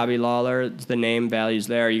 totally agree. Robbie Lawler, the name value's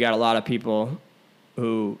there. You got a lot of people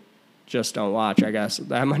who just don't watch, I guess,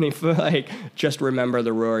 that many for like just remember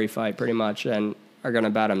the Rory fight pretty much and are gonna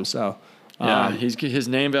bet him. So yeah, his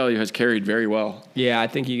name value has carried very well. Yeah, I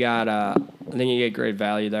think you get great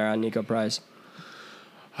value there on Nico Price.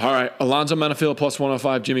 All right, Alonzo Menafield plus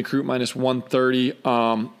 105, Jimmy Crute minus 130.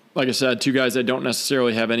 Like I said, two guys that don't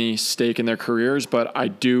necessarily have any stake in their careers, but I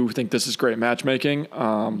do think this is great matchmaking.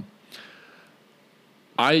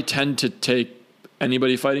 I tend to take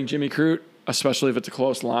anybody fighting Jimmy Crute, especially if it's a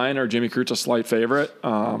close line or Jimmy Crute's a slight favorite.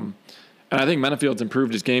 And I think Menafield's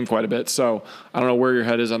improved his game quite a bit. So I don't know where your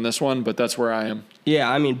head is on this one, but that's where I am. Yeah,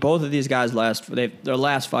 I mean, both of these guys their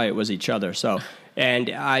last fight was each other. So, and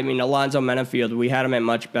I mean, Alonzo Menafield, we had him at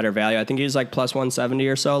much better value. I think he was like plus 170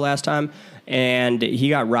 or so last time, and he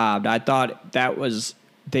got robbed. I thought it was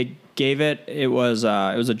a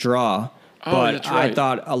draw. But that's right. I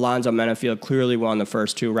thought Alonzo Menafield clearly won the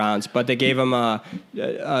first two rounds, but they gave him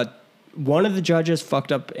one of the judges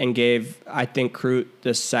fucked up and gave, I think, Crute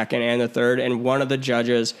the second and the third, and one of the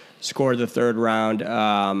judges scored the third round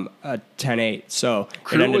a 10-8. So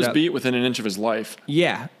Crute was beat within an inch of his life.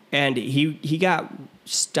 Yeah, and he got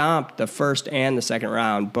stomped the first and the second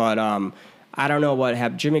round, but I don't know what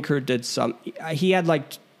happened. Jimmy Crute did he had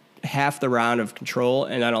like half the round of control,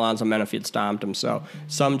 and then Alonzo Menafield stomped him. So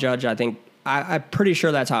some judge, I think, I'm pretty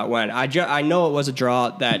sure that's how it went. I know it was a draw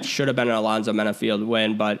that should have been an Alonzo Menafield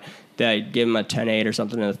win, but they gave him a 10-8 or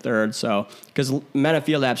something in the third. So, because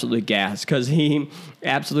Menafield absolutely gassed, because he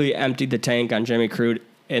absolutely emptied the tank on Jimmy Crute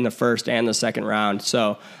in the first and the second round.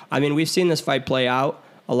 So, I mean, we've seen this fight play out.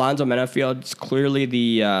 Alonzo Menafield is clearly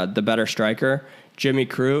the better striker. Jimmy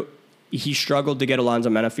Crute, he struggled to get Alonzo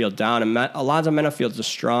Menafield down, and Alonzo Menafield's a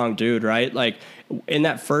strong dude, right? Like, in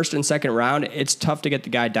that first and second round, it's tough to get the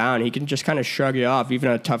guy down. He can just kind of shrug you off, even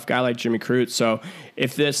a tough guy like Jimmy Crute. So,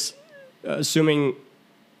 if this, assuming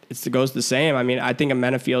it goes the same, I mean, I think a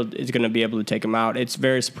Menafield is going to be able to take him out. It's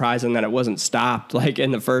very surprising that it wasn't stopped like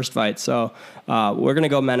in the first fight. So we're going to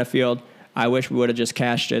go Menafield. I wish we would have just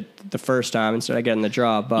cashed it the first time instead of getting the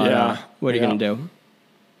draw. But what are you going to do?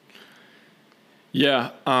 Yeah,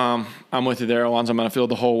 I'm with you there. Alonzo Menafield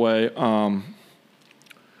the whole way.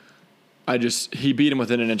 He beat him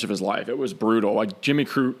within an inch of his life. It was brutal. Like Jimmy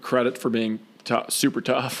Crute, credit for being super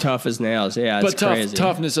tough. Tough as nails. Yeah, it's crazy.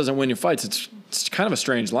 Toughness doesn't win you fights. It's kind of a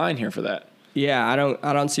strange line here for that. Yeah,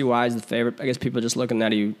 I don't see why he's the favorite. I guess people are just looking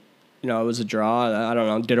that it was a draw. I don't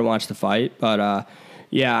know. Didn't watch the fight, but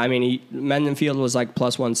yeah, I mean, Mendenfield was like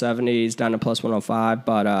plus 170. He's down to plus 105,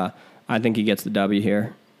 but I think he gets the W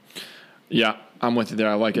here. Yeah, I'm with you there.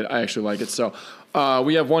 I like it. I actually like it. So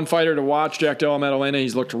we have one fighter to watch, Jack Della Maddalena.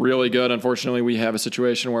 He's looked really good. Unfortunately, we have a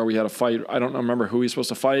situation where we had a fight. I don't remember who he's supposed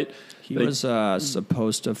to fight. He was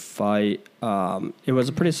supposed to fight. It was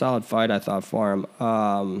a pretty solid fight, I thought, for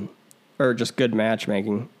him. Or just good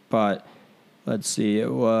matchmaking. But let's see.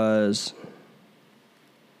 It was...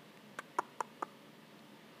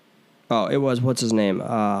 Oh, it was, what's his name?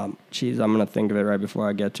 I'm going to think of it right before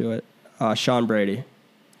I get to it. Sean Brady.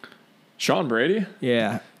 Sean Brady?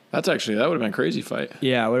 Yeah. That would have been a crazy fight.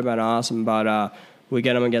 Yeah, it would have been awesome. But We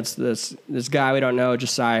get him against this guy we don't know,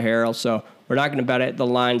 Josiah Harrell. So we're not going to bet it. The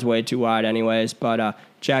line's way too wide anyways. But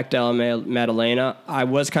Jack Della Maddalena, I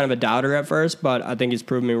was kind of a doubter at first, but I think he's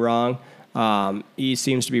proven me wrong. He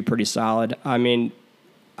seems to be pretty solid. I mean,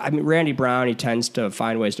 Randy Brown, he tends to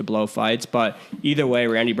find ways to blow fights, but either way,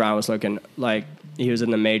 Randy Brown was looking like he was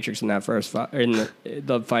in the Matrix in that first fight, in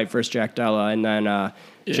the fight versus Jack Della, and then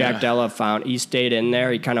Jack Della he stayed in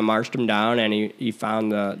there, he kind of marched him down, and he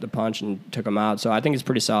found the punch and took him out. So I think he's a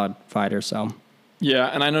pretty solid fighter. So. Yeah,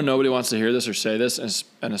 and I know nobody wants to hear this or say this,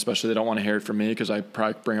 and especially they don't want to hear it from me because I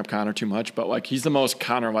probably bring up Conor too much, but like he's the most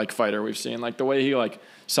Conor-like fighter we've seen. Like the way he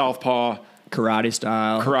southpaw, karate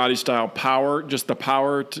style power, just the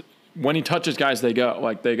power. When he touches guys, they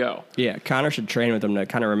go. Yeah, Conor should train with him to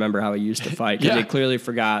kind of remember how he used to fight because he clearly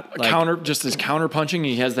forgot. Just his counter punching,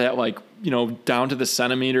 he has that down to the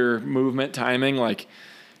centimeter movement timing. Like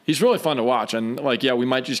he's really fun to watch, and we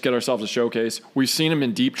might just get ourselves a showcase. We've seen him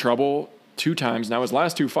in deep trouble 2 times now. His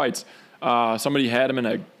last 2 fights, somebody had him in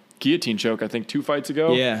a guillotine choke, I think 2 fights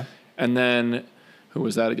ago. Yeah, and then who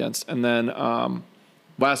was that against? And then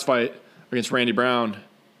last fight against Randy Brown,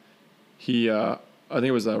 I think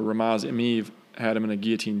it was Ramaz Emeev had him in a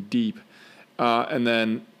guillotine deep. And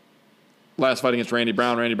then last fight against Randy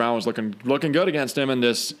Brown was looking good against him. And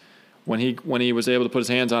when he was able to put his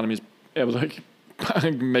hands on him, he's able to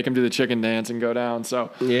make him do the chicken dance and go down.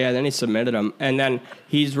 So yeah, then he submitted him. And then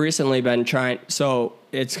he's recently been trying. So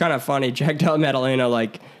it's kind of funny. Jack Della Maddalena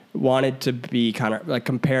wanted to be kind of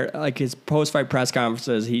compare his post-fight press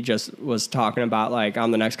conferences. He just was talking about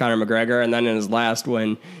I'm the next Conor McGregor. And then in his last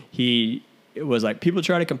win, it was people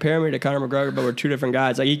try to compare me to Conor McGregor, but we're 2 different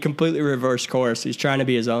guys. He completely reversed course. He's trying to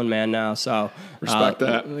be his own man now. So respect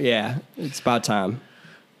that. Yeah, it's about time.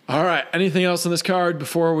 All right. Anything else on this card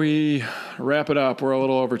before we wrap it up? We're a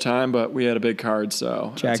little over time, but we had a big card.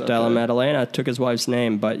 So Jack Della Maddalena took his wife's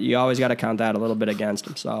name, but you always got to count that a little bit against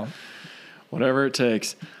him. So whatever it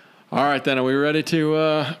takes. All right, then. Are we ready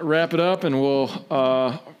to wrap it up? And we'll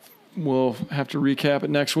have to recap it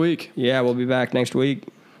next week. Yeah, we'll be back next week.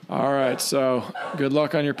 All right, so good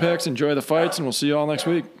luck on your picks. Enjoy the fights, and we'll see you all next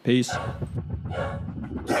week. Peace.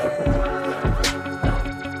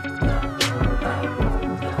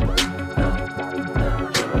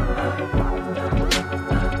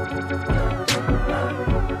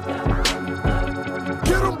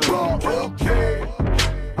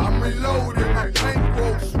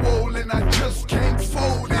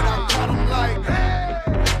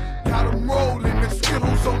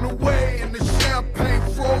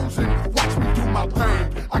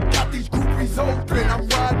 Open, I'm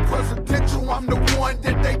riding presidential, I'm the one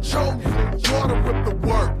that they chose.